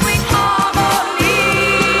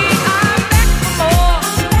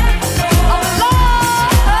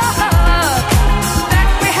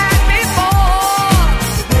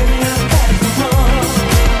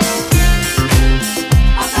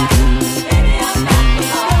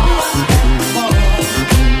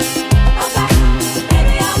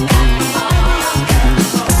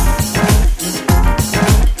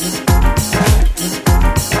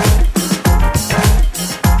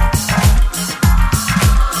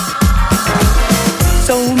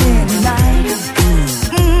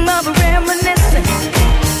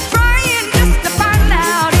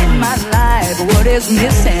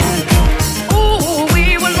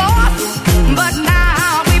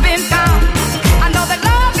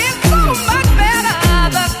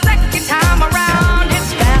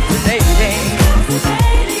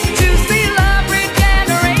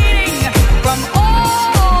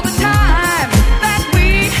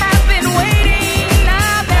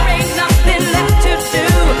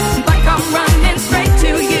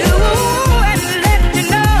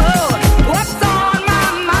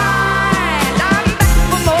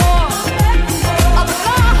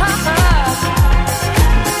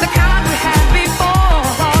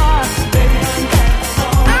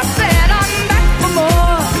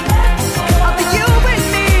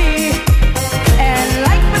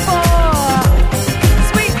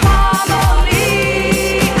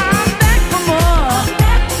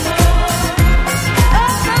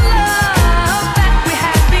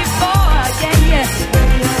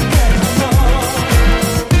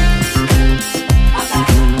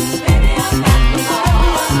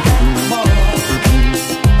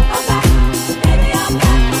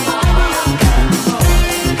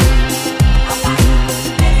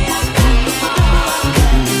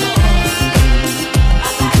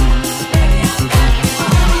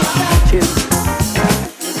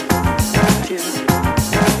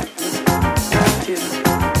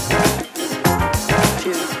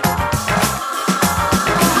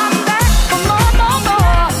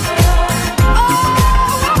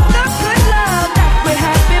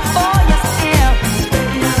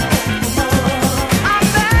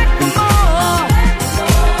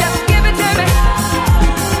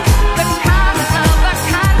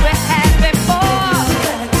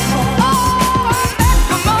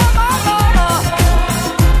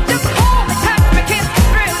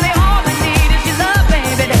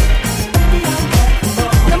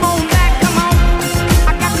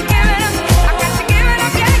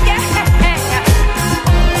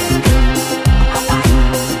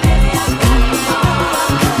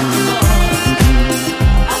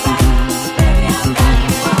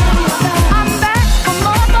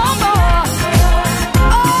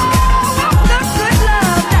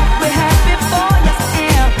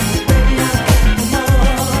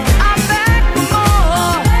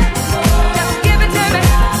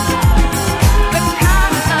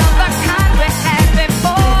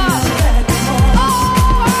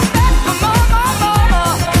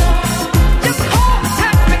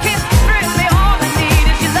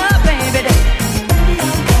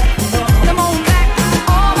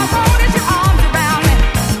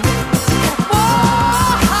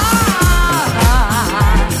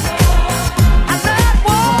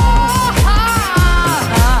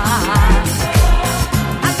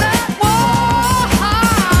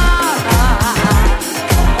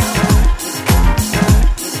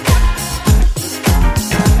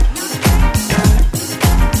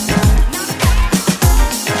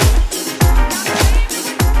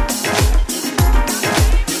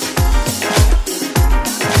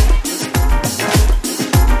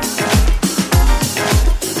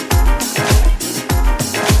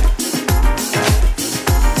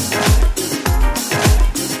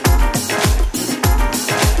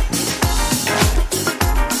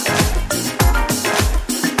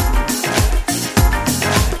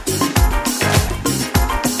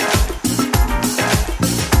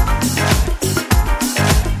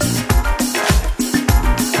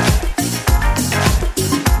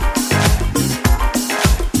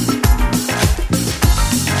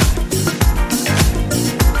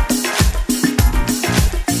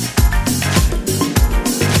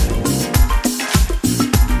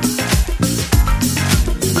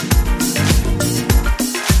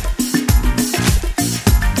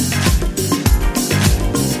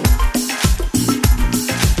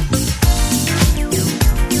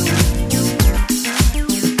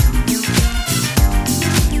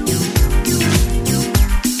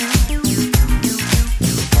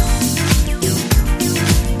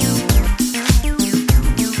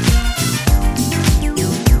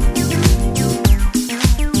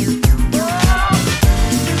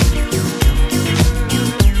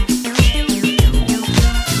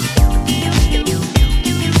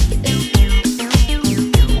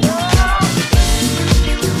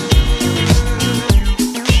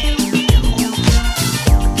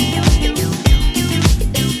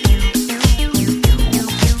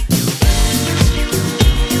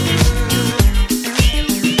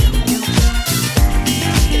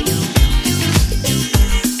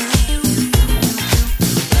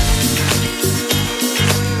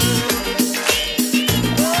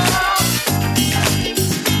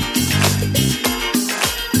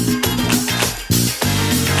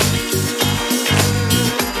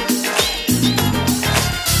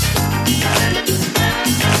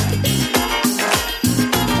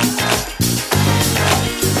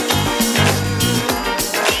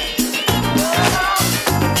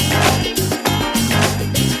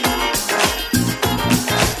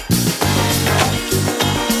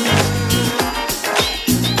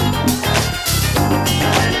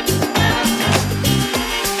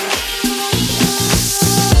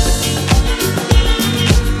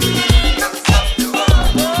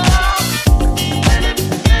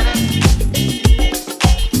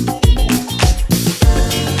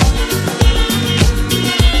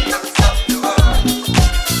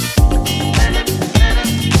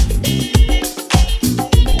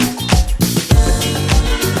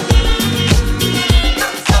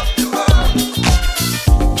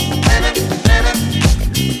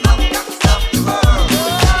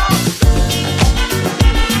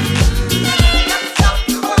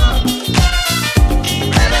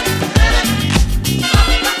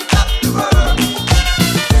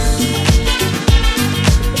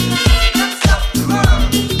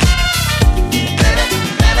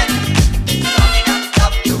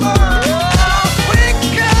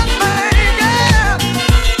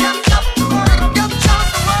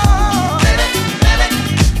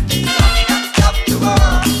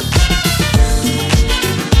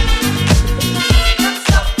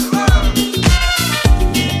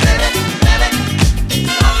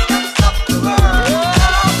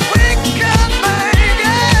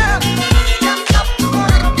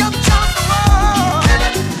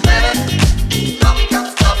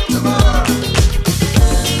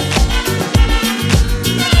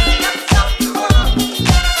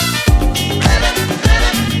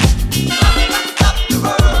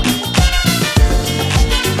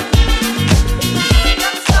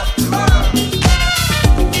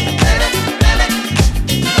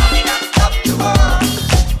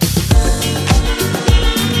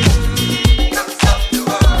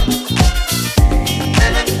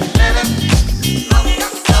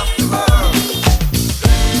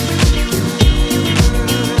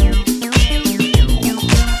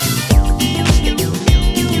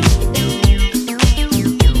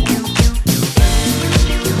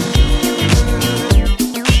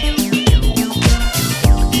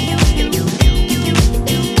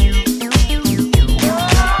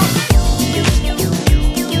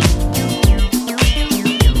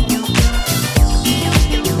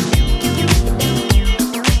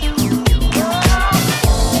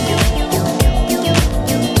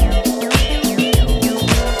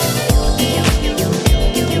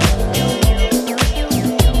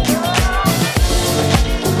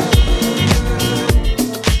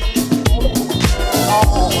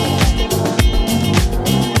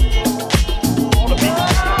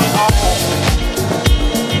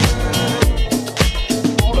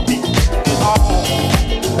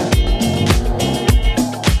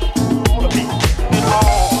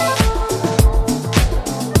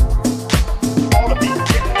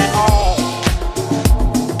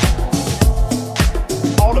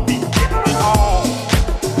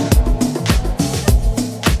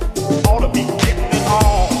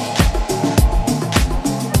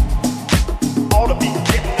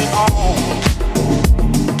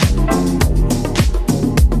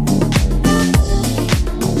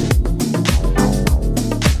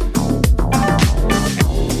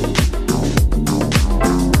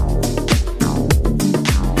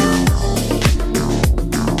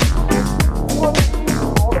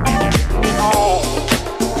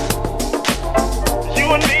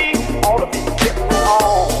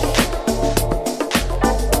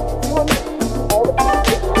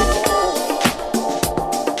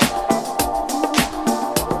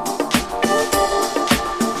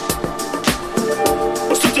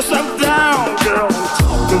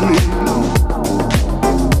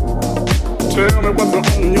 tell me what's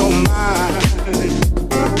on your mind.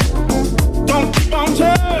 Don't keep on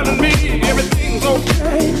telling me everything's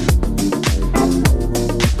okay.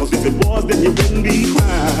 'Cause if it was, then you wouldn't be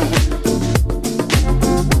crying.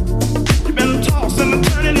 You've been tossing and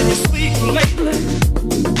turning in your sleep lately,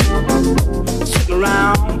 sitting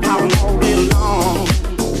around pouting all day long.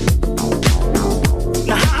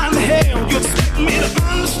 Now how in the hell you expect me to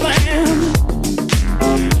understand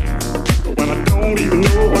when I don't even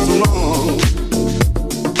know what's wrong?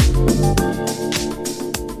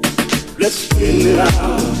 Let's straighten it out.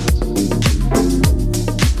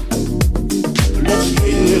 Let's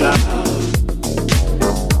straighten it out.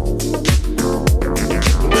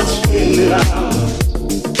 Let's straighten it out.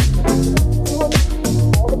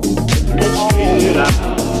 Let's straighten it out.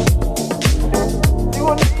 You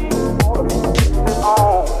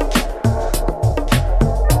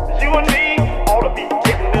and me ought to be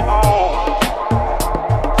getting it on.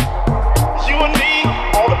 You and me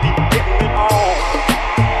ought to be getting it on.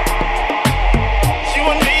 You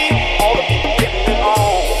and me ought to be getting it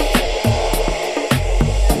on.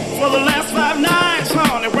 For the last 5 nights,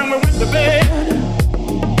 honey, when we went to bed,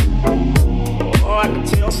 oh, I could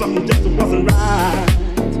tell something just wasn't right.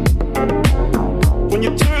 When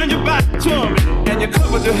you turned your back to me and you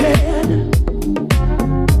covered your head,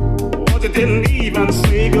 oh, you didn't even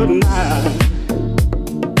say goodnight.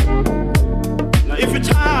 Now if you're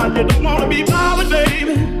tired, you don't want to be bothered,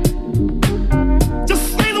 baby, just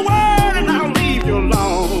say the word and I'll leave you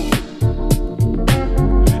alone.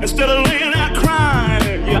 Instead of laying out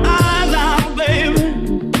crying your eyes out, baby,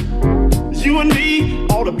 you and me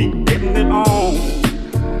ought to be getting it on.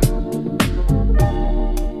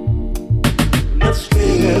 Let's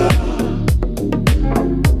straighten it out.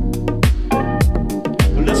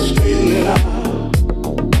 Let's straighten it out.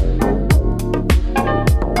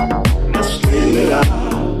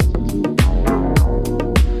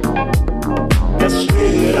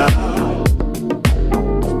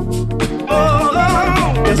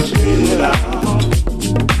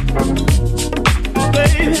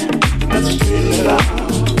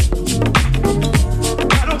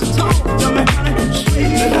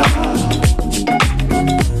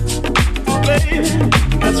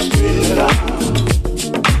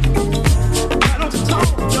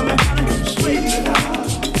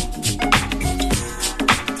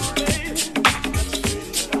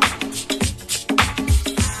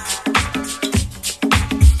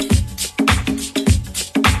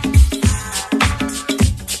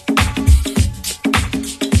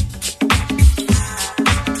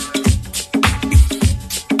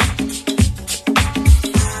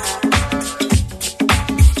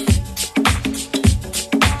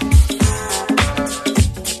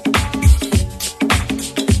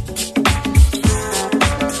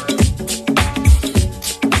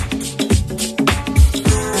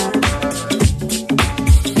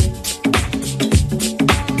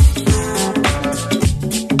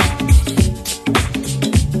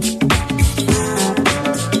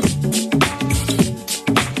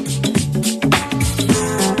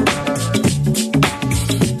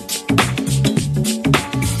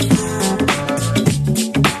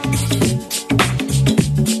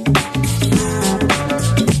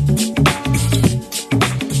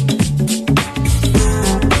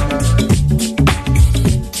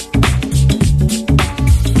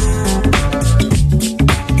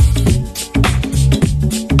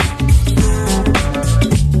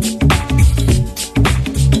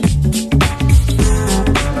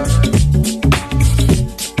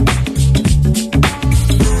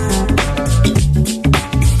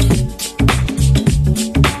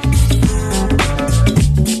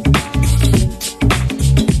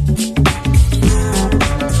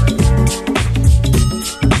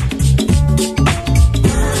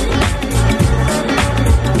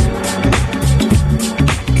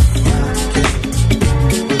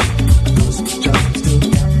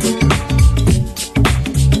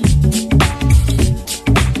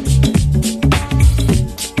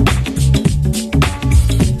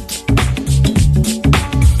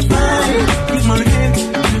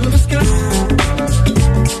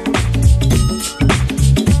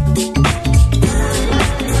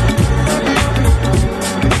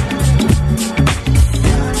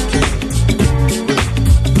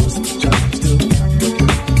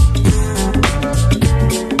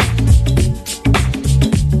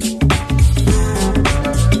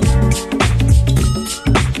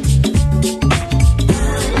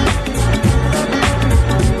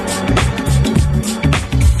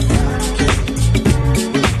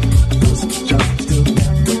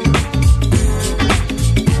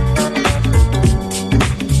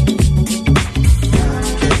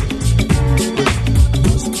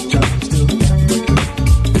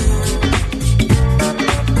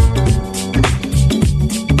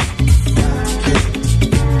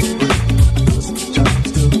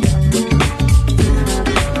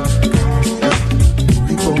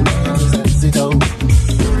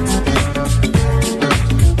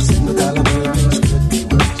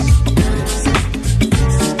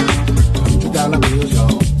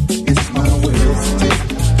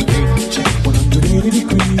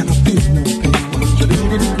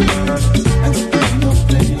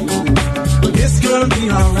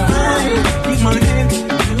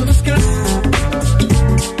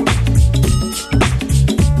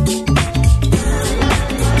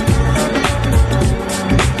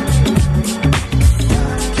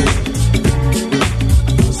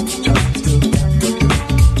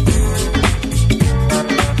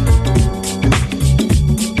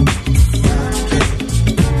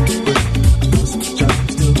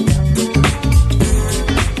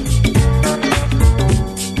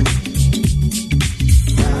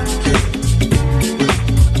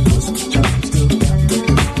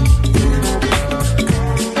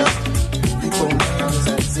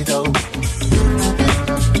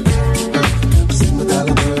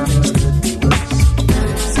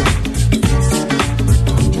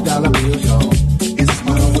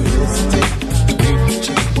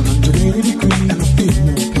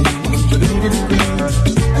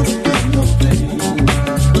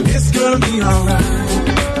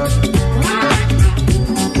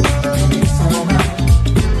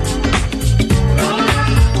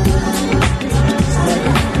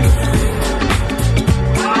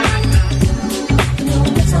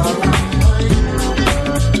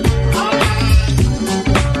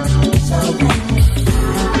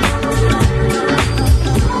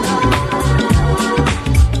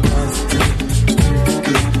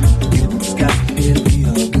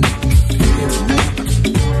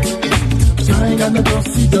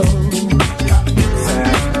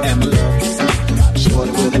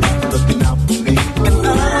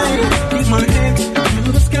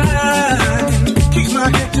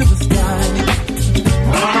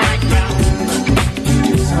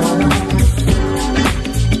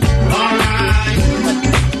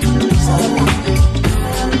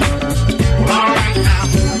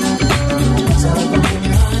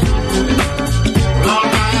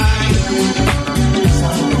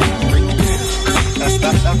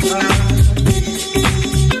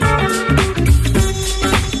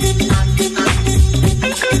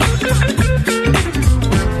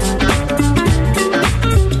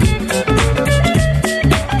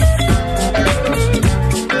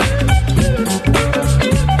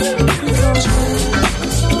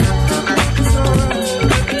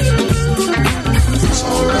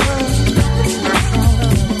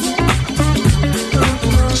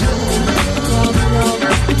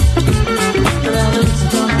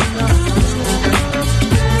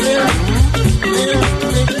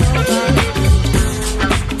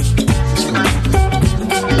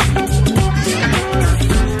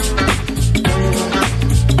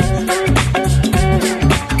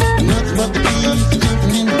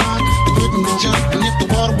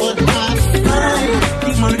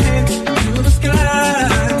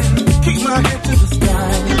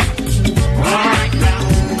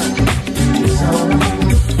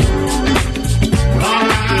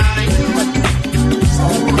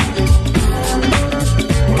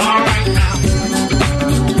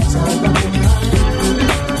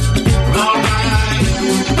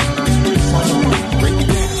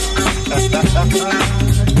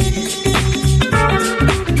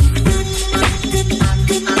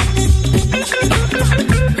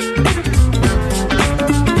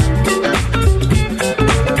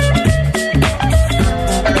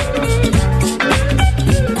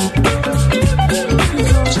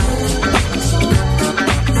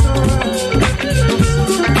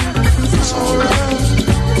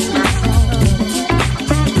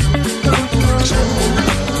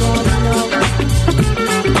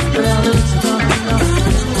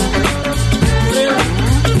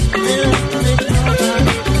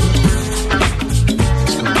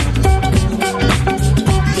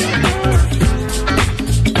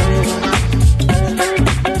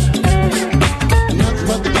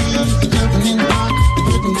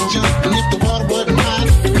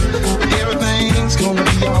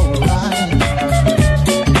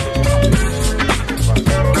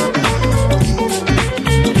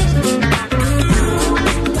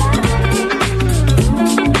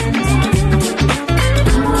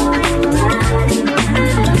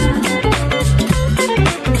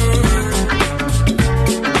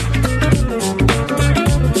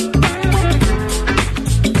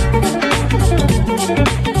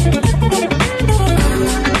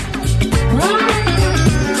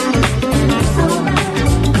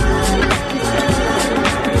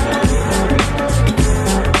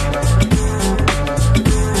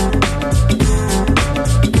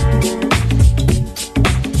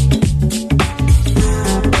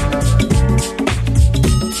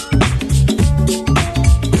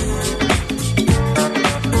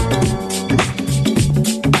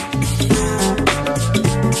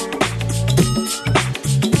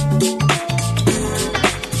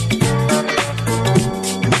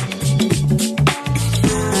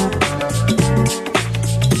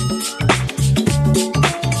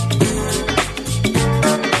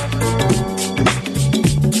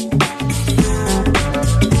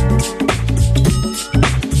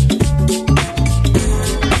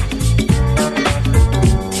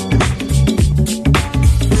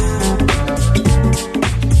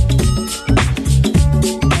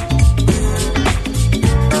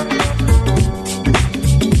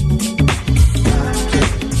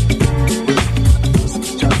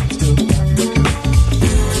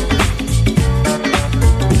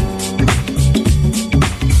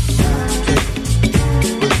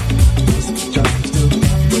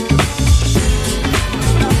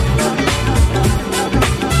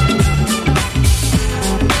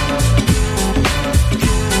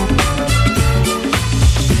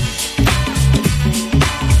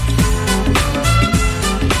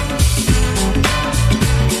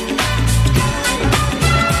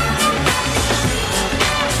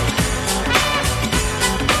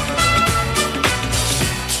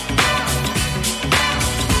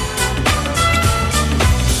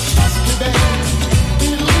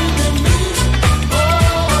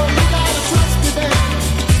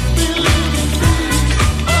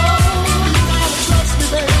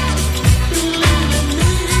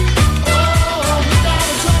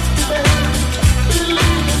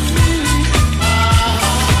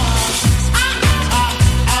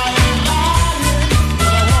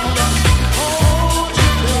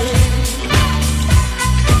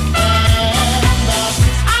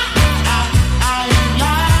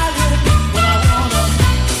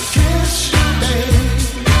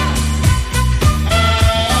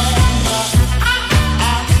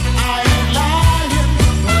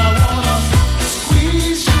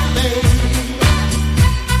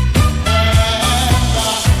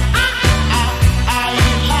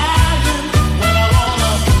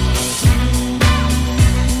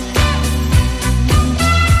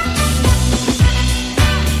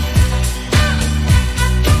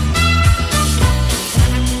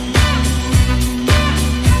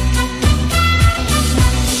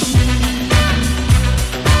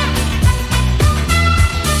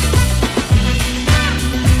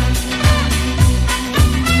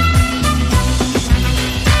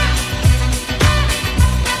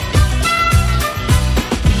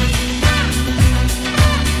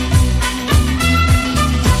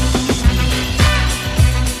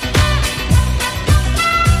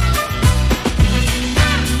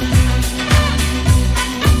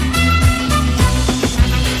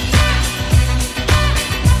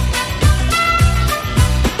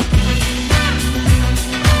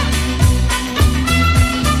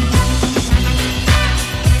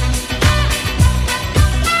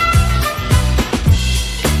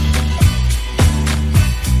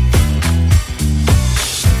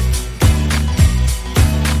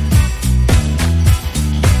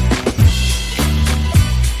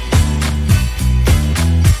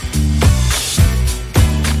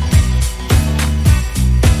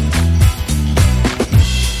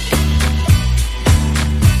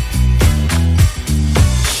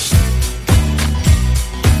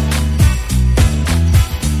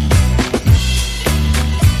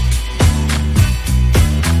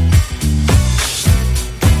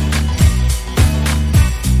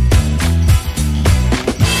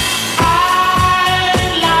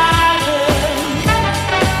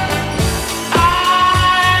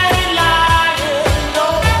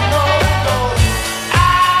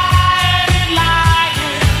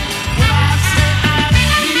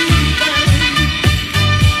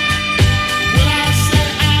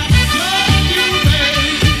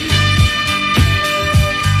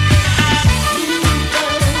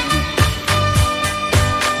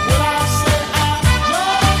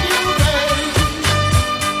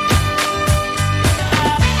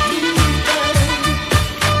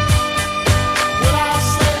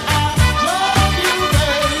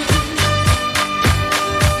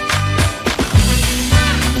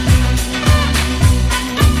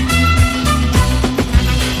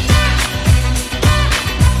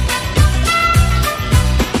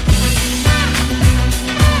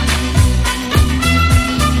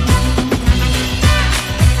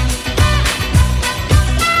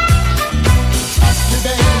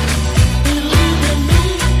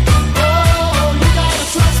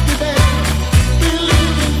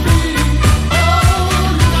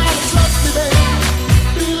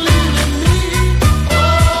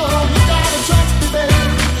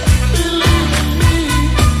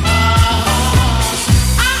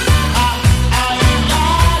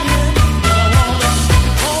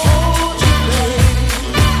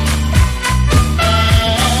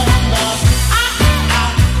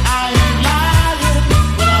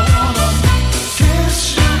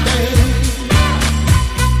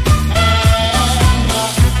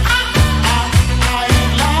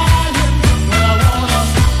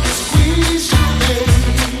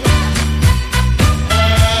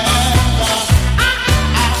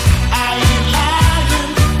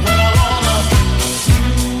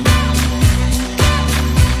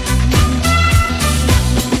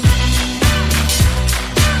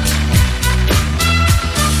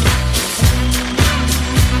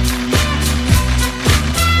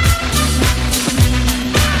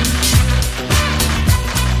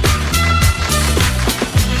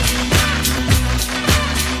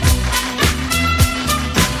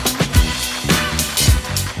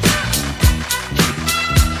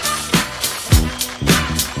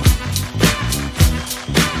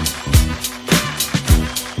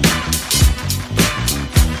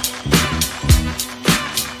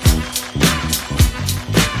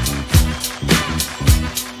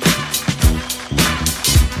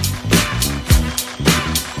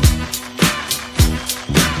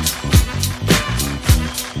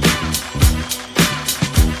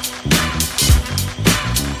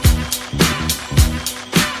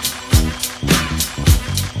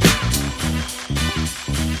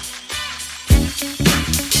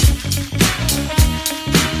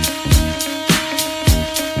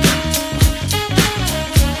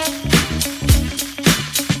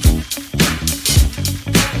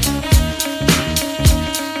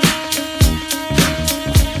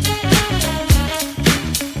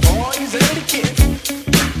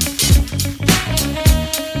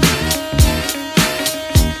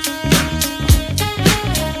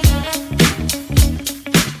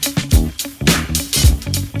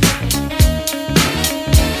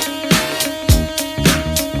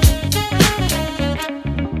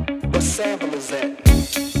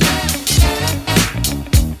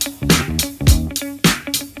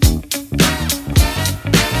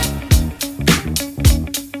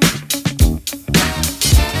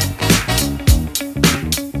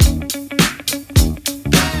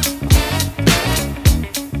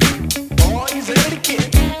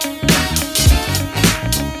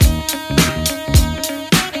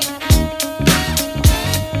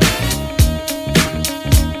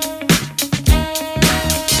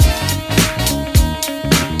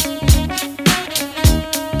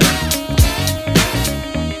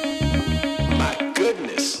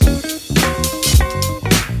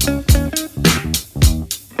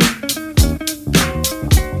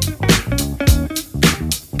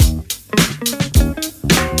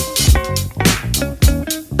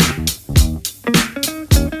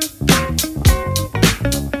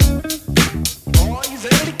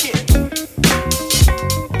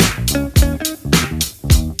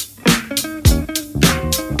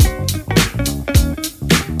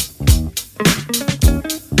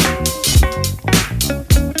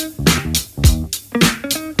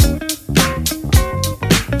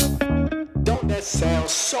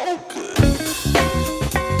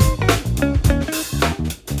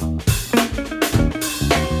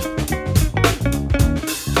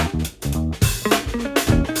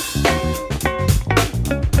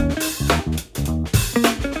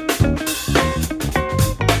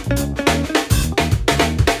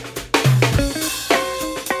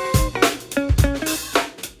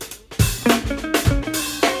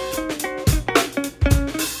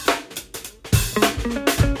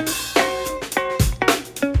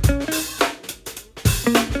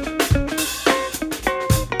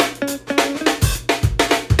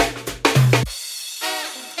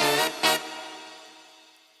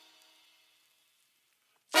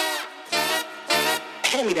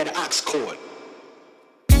 told me that the ox chord.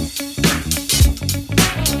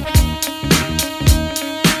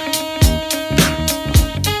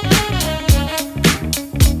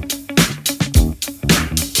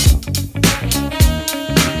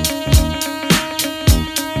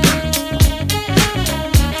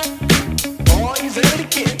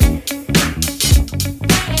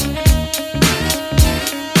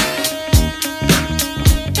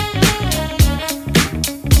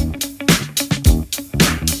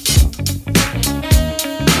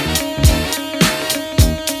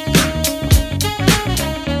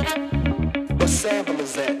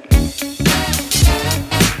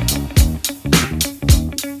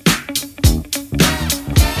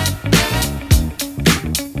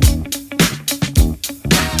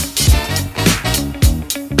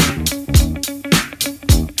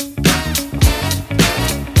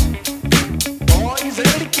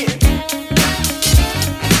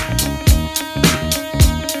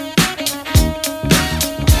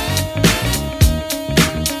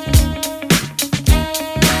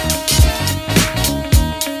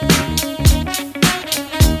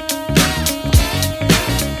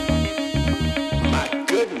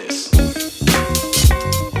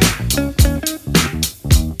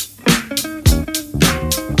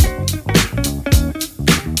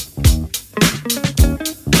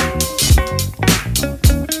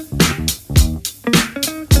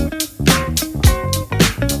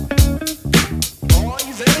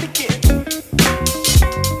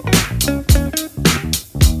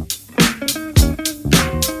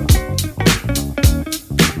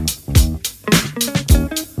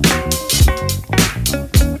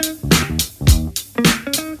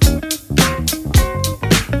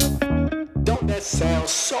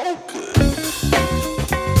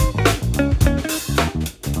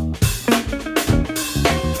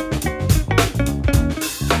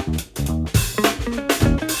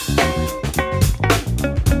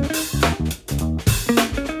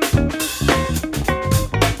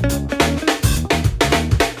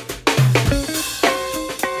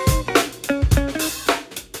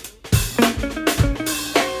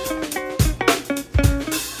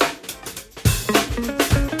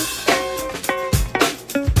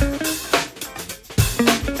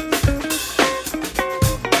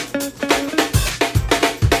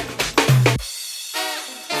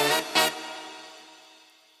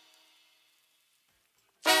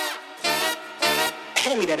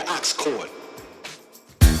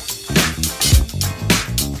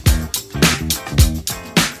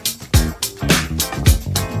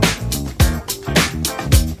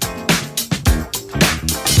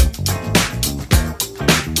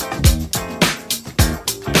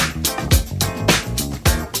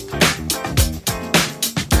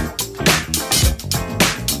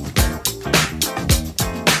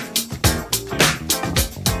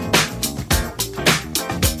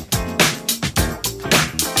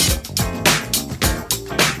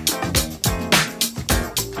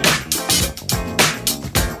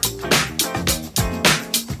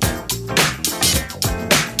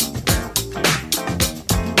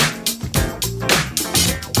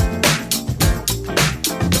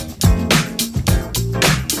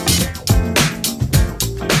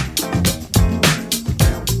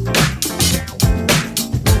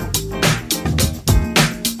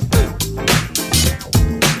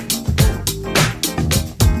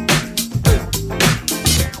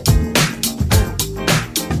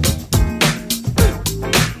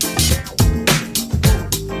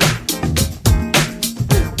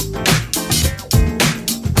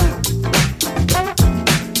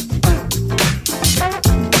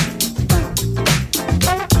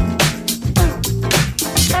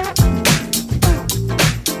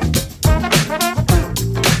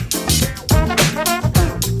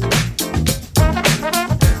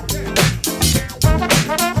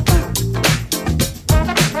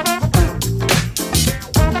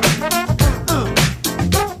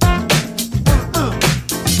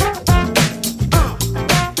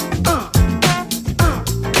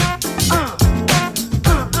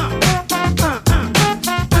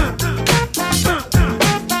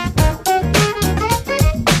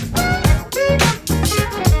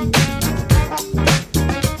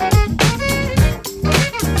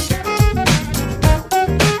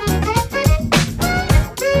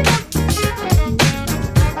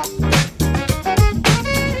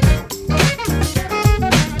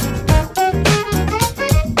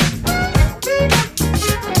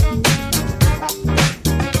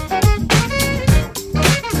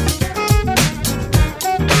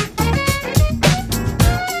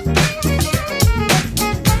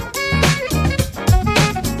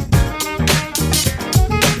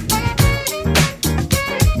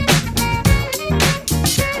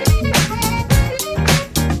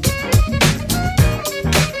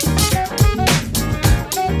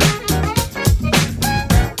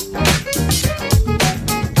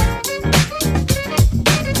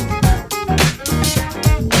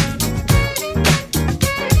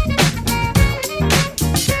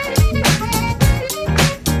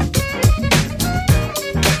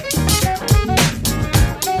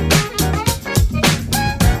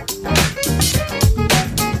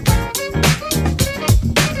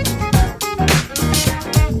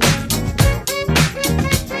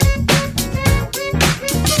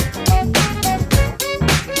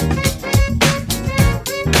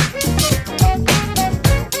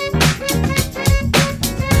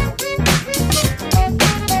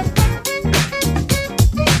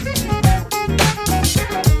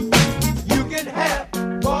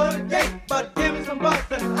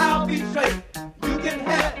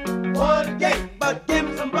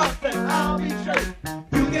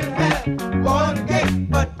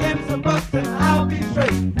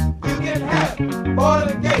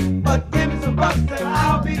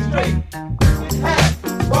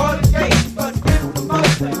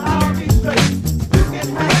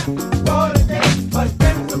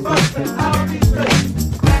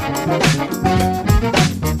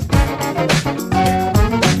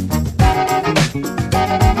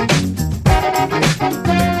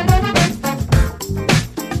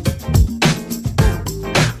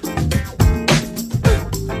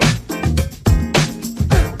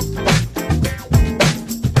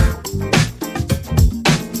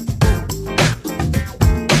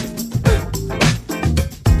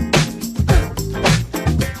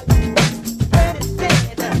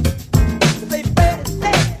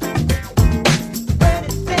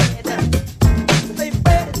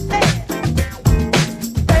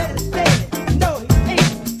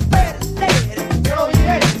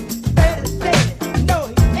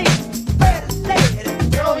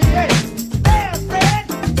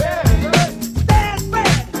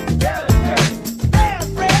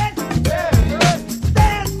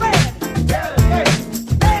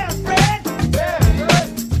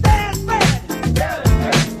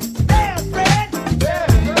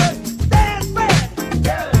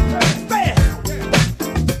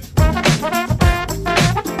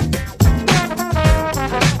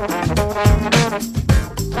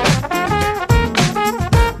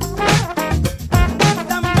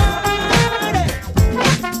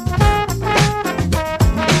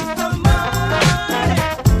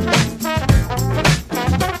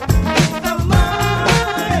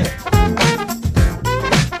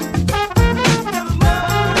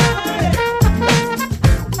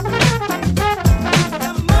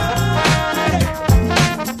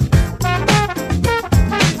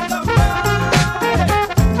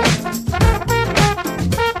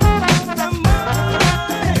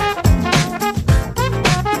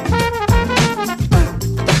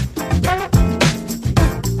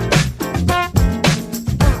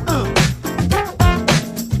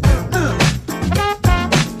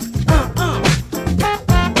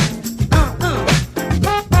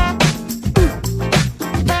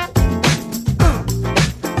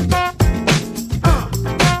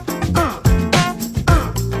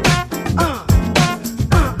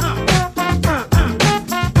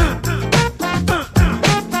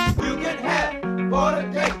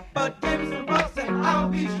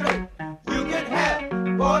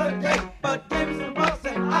 Watergate, but give me some bucks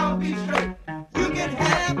and I'll be straight. You can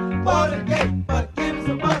have Watergate, but give me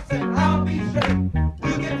some bucks and I'll be straight.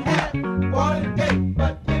 You can have Watergate,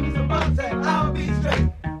 but give me some bucks and I'll be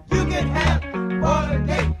straight. You can have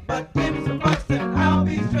Watergate, but give me some bucks and I'll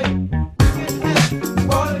be straight. You can have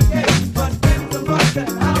Watergate, but give me some bucks and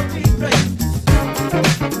I'll be straight.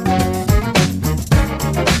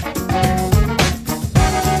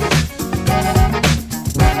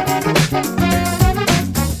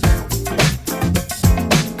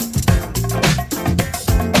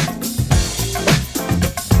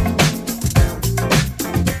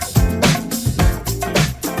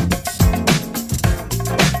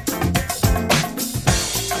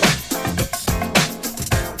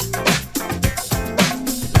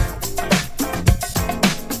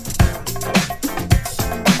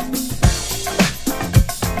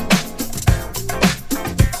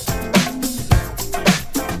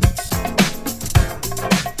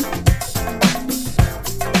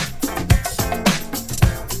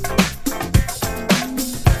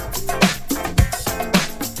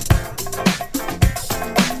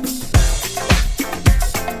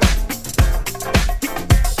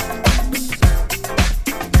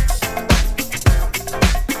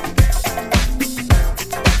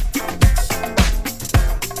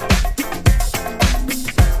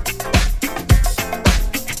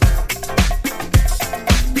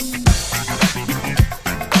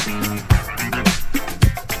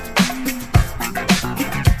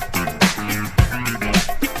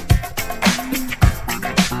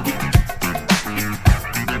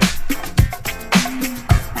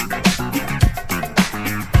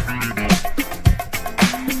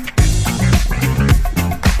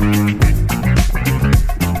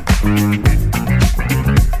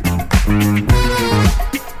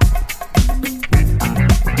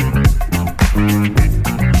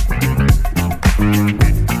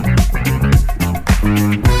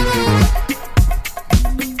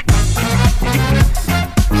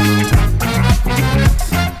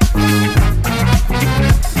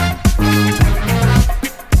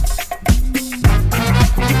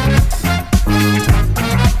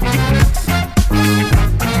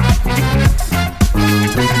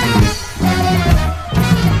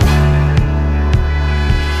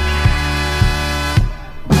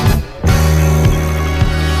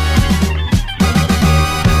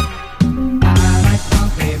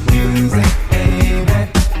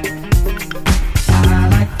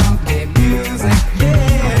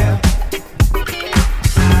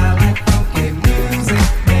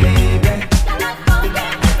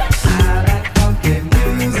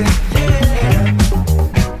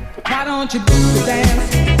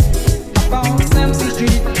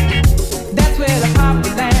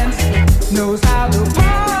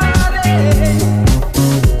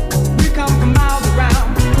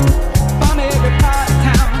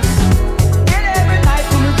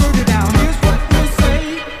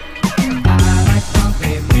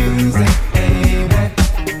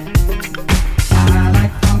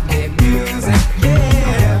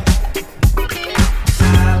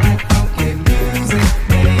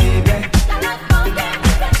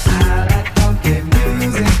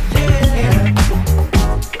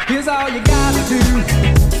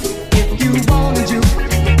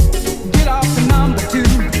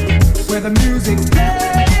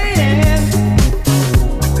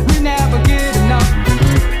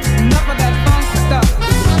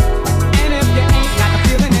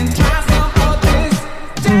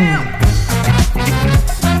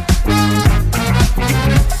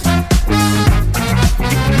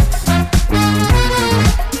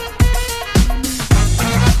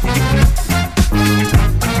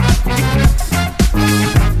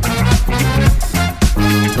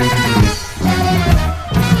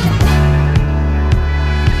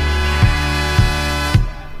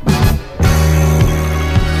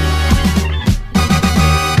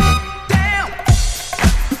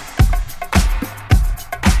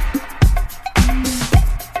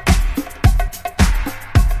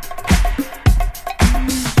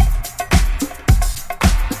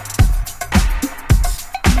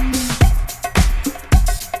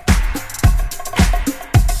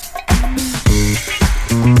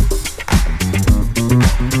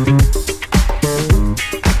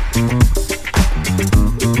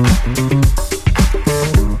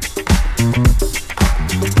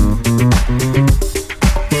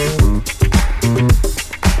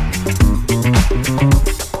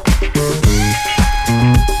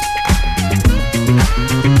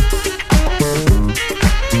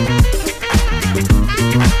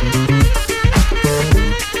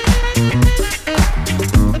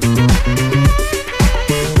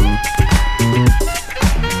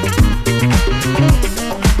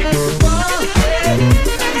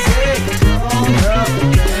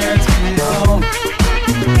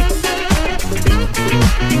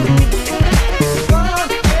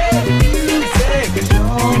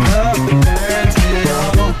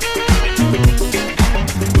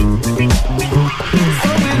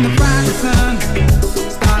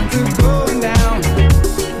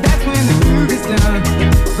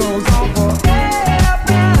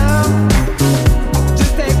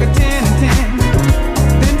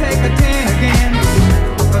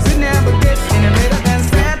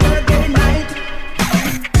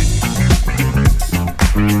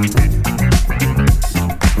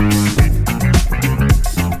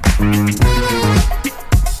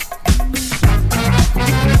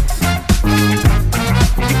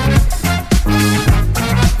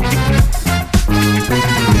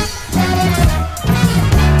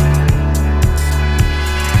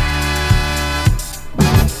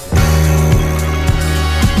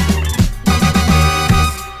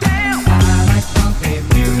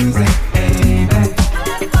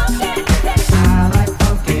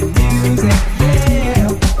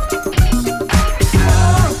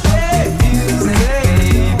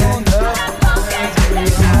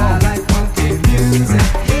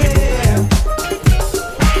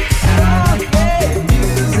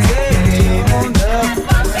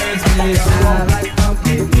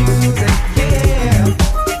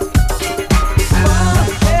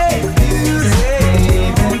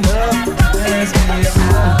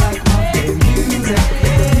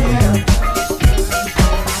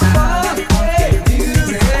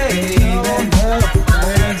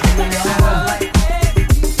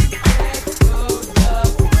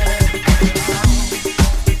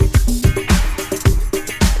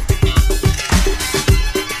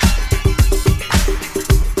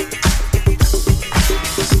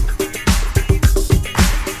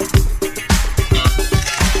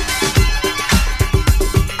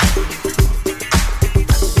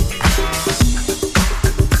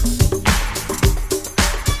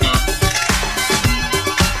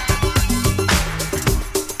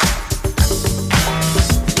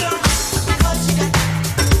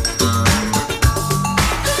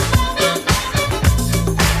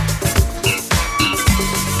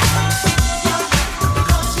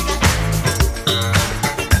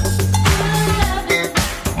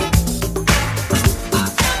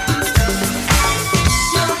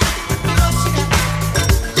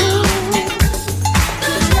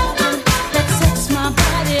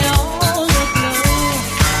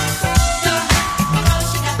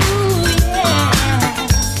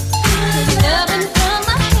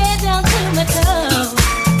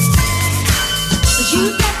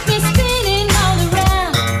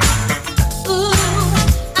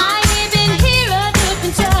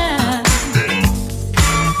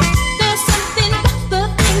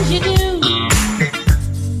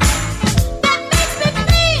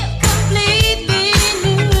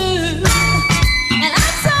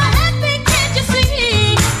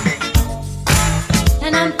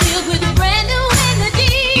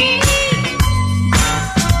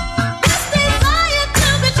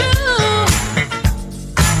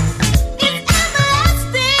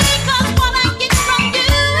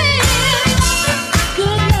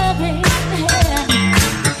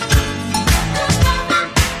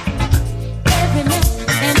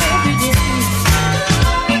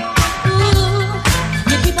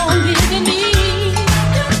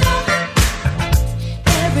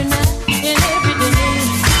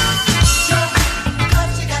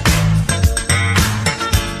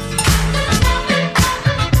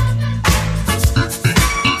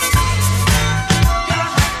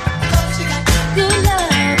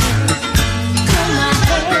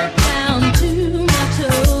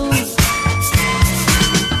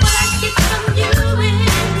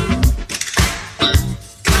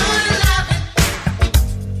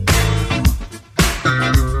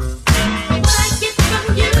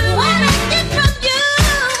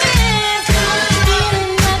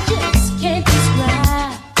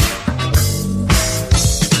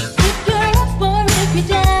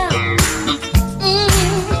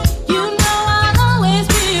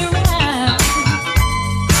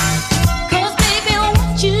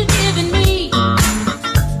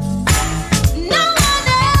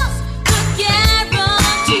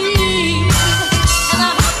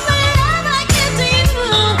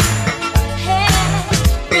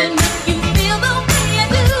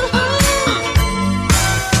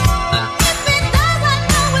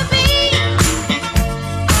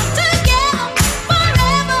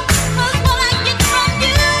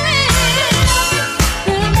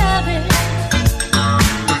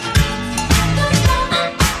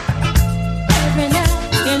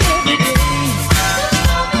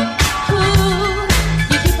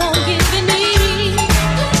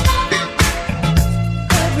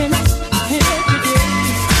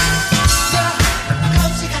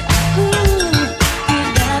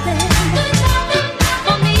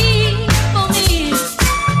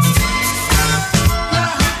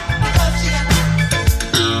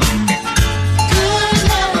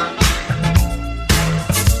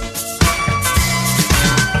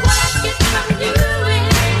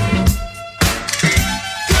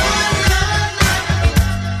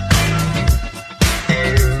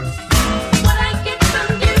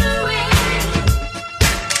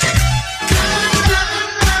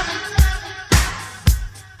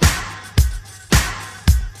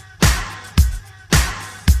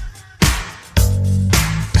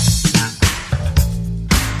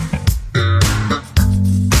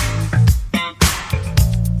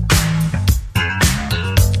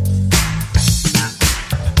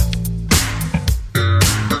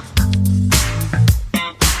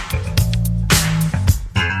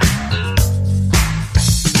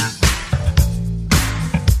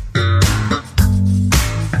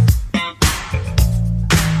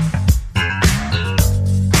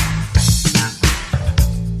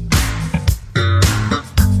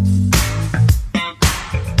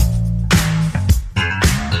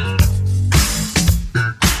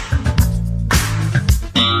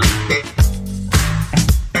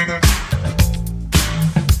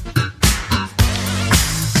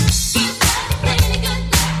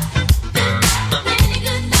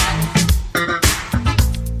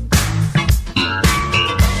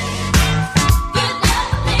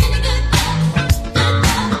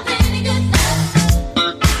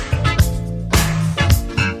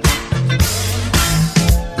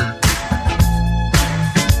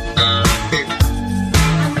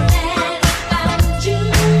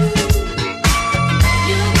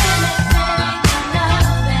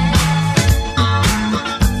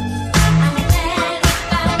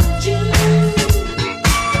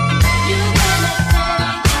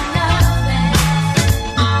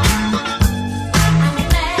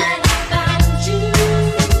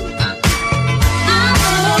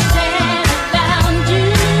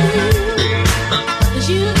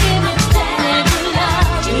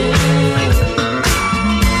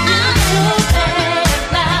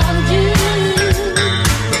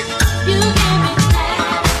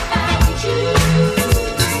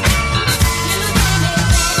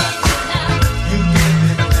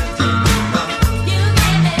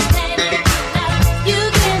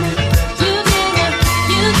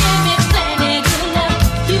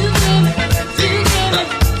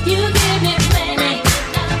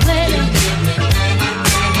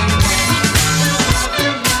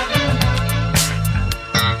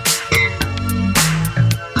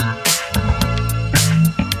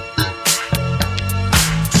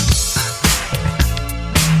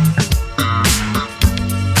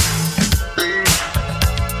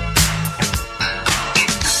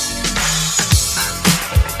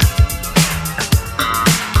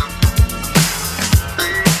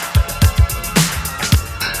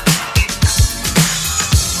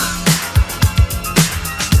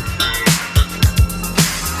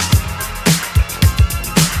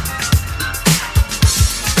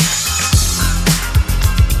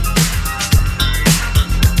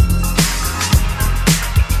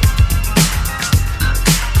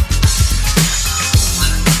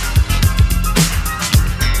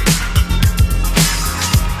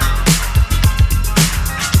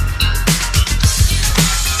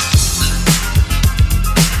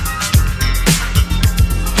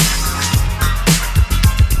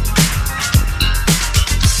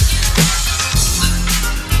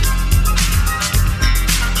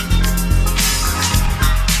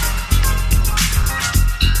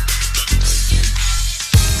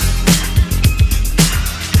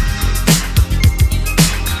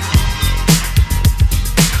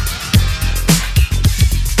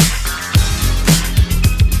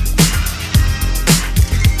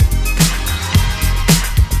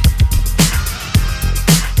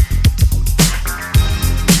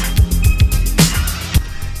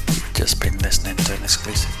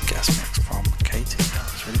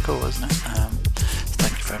 cool, isn't it?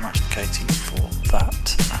 Thank you very much to Katie for that.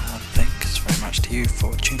 Thanks very much to you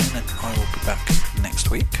for tuning in. I will be back next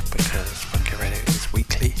week because Funky Radio is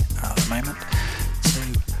weekly at the moment. So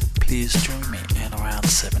please join me in around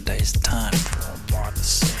 7 days' time for more of the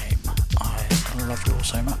same. I love you all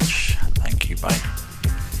so much.